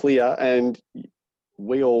stands clear, and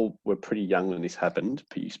we all were pretty young when this happened,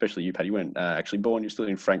 especially you, Paddy. You weren't actually born. You're still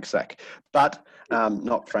in Frank's sack. But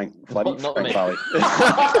not Frank Floody, Not Frank me. Farley.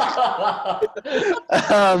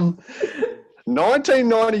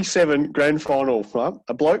 1997 grand final, right?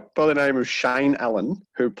 A bloke by the name of Shane Allen,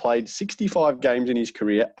 who played 65 games in his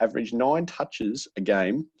career, averaged 9 touches a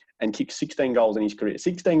game, and kicked 16 goals in his career.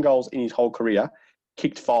 16 goals in his whole career,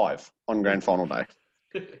 kicked 5 on grand final day.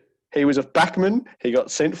 He was a backman. He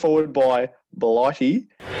got sent forward by Blighty.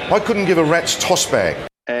 I couldn't give a rat's toss bag.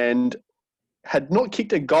 And had not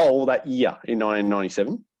kicked a goal that year in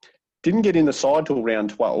 1997. Didn't get in the side till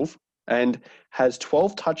round 12. And has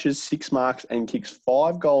 12 touches, 6 marks, and kicks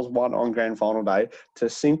 5 goals, 1 on grand final day to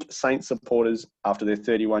sink Saints supporters after their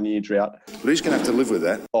 31-year drought. But he's going to have to live with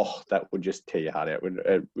that. Oh, that would just tear your heart out.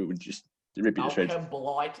 It would just rip you to shreds. Malcolm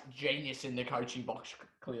Blight, genius in the coaching box,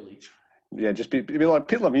 clearly. Yeah, just be like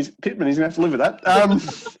Pittman. He's going to have to live with that.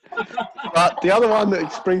 But the other one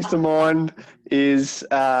that springs to mind is,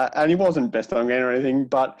 and he wasn't best on game or anything,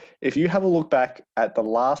 but if you have a look back at the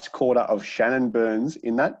last quarter of Shannon Burns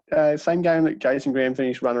in that same game that Jason Graham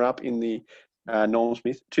finished runner-up in the Norm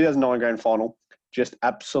Smith 2009 grand final, just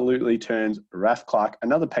absolutely turns Raph Clark,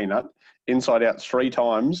 another peanut, inside out 3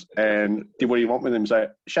 times and did what he want with him. So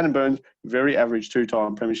Shannon Burns, very average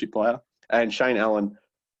 2-time premiership player, and Shane Allen,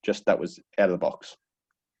 just that was out of the box.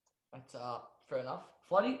 That's fair enough.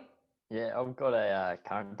 Floody? Yeah, I've got a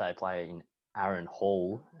current day player in Aaron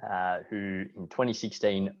Hall, who in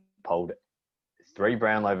 2016 polled 3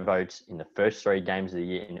 Brownlow votes in the first 3 games of the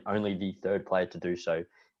year and only the 3rd player to do so.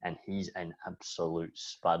 And he's an absolute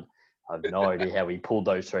spud. I have no idea how he pulled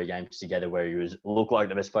those 3 games together where he looked like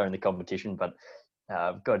the best player in the competition, but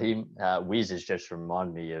I've got him. Wiz has just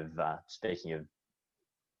reminded me of, speaking of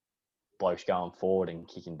blokes going forward and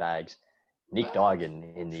kicking bags, Nick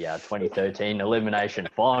Dygan in the 2013 elimination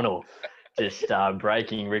final, just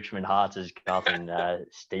breaking Richmond Hearts as Carlton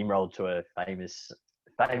steamrolled to a famous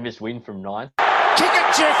win from 9. Kick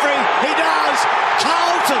it, Jeffrey. He does.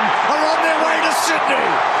 Carlton are on their way to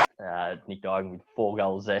Sydney. Nick Dygan with 4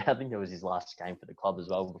 goals there. I think it was his last game for the club as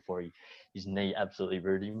well before his knee absolutely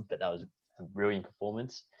ruined him, but that was a brilliant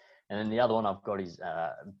performance. And then the other one I've got is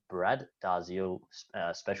Brad Darziel.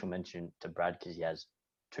 Special mention to Brad because he has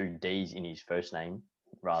 2 D's in his first name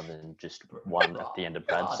rather than just 1 at the end of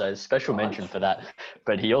Brad. So special mention for that.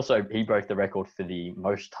 But he broke the record for the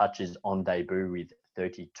most touches on debut with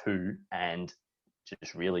 32 and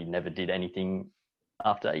just really never did anything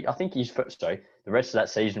after. I think the rest of that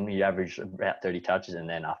season he averaged about 30 touches, and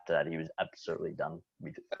then after that he was absolutely done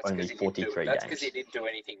with only 43 games. That's because he didn't do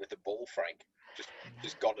anything with the ball, Frank.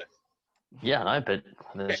 Just got it. Yeah, I know, but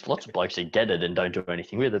there's lots of blokes that get it and don't do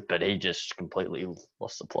anything with it, but he just completely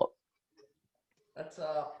lost the plot. That's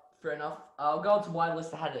fair enough. I'll go on to my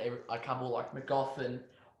list. I had a couple like McGough and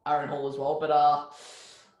Aaron Hall as well, but I've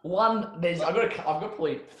got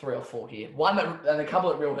probably 3 or 4 here. One and a couple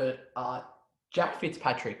that real hurt. Jack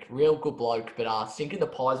Fitzpatrick, real good bloke, but sinking the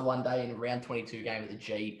Pies one day in round 22 game at the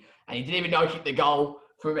G, and he didn't even know he kicked the goal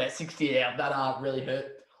from about 60 out. That really hurt.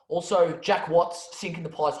 Also, Jack Watts sinking the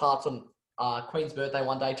Pies' hearts on Queen's birthday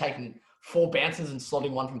one day, taking 4 bounces and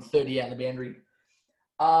slotting 1 from 30 out in the boundary.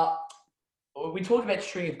 We talked about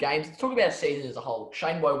string of games. Let's talk about a season as a whole.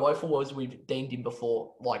 Shane Woeful, as we've deemed him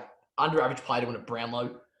before, like under average player to win a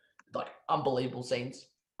Brownlow, like unbelievable scenes.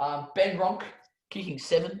 Ben Ronk kicking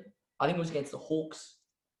 7. I think it was against the Hawks.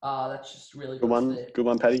 That's just really good one. There. Good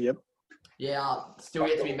one, Paddy. Yep. Yeah, still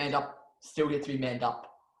get to be manned up. Still get to be manned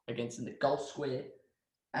up against the goal square.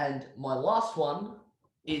 And my last one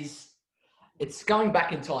is, it's going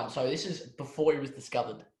back in time. So this is before he was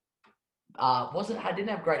discovered. I didn't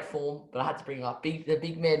have great form, but I had to bring up the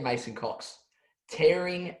big man Mason Cox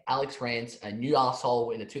tearing Alex Rance a new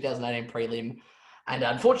arsehole in the 2018 prelim. And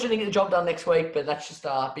unfortunately, get the job done next week, but that's just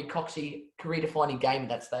a big Coxie career-defining game at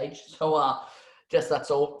that stage. So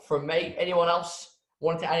that's all from me. Anyone else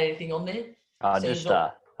wanted to add anything on there? I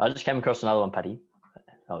just came across another one, Paddy.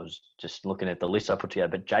 I was just looking at the list I put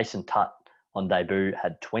together, but Jason Tutt on debut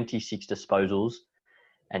had 26 disposals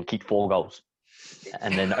and kicked 4 goals.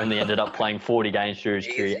 and then only ended up playing 40 games through his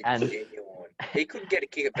career. And he couldn't get a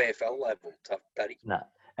kick at VFL level, tough Paddy. no.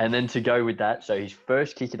 And then to go with that, so his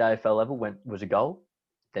first kick at AFL level was a goal,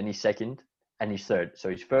 then his second and his third. So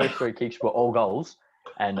his first 3 kicks were all goals.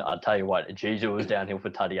 And I'll tell you what, Jesus was downhill for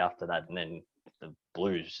Tuddy after that. And then the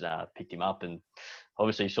Blues picked him up and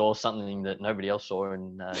obviously saw something that nobody else saw.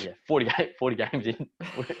 And 40 games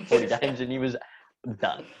and he was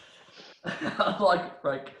done. I like it,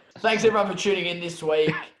 Frank. Thanks everyone for tuning in this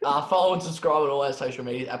week. Follow and subscribe on all our social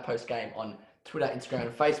media at Postgame on Twitter, Instagram,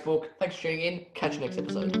 and Facebook. Thanks for tuning in. Catch you next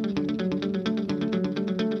episode.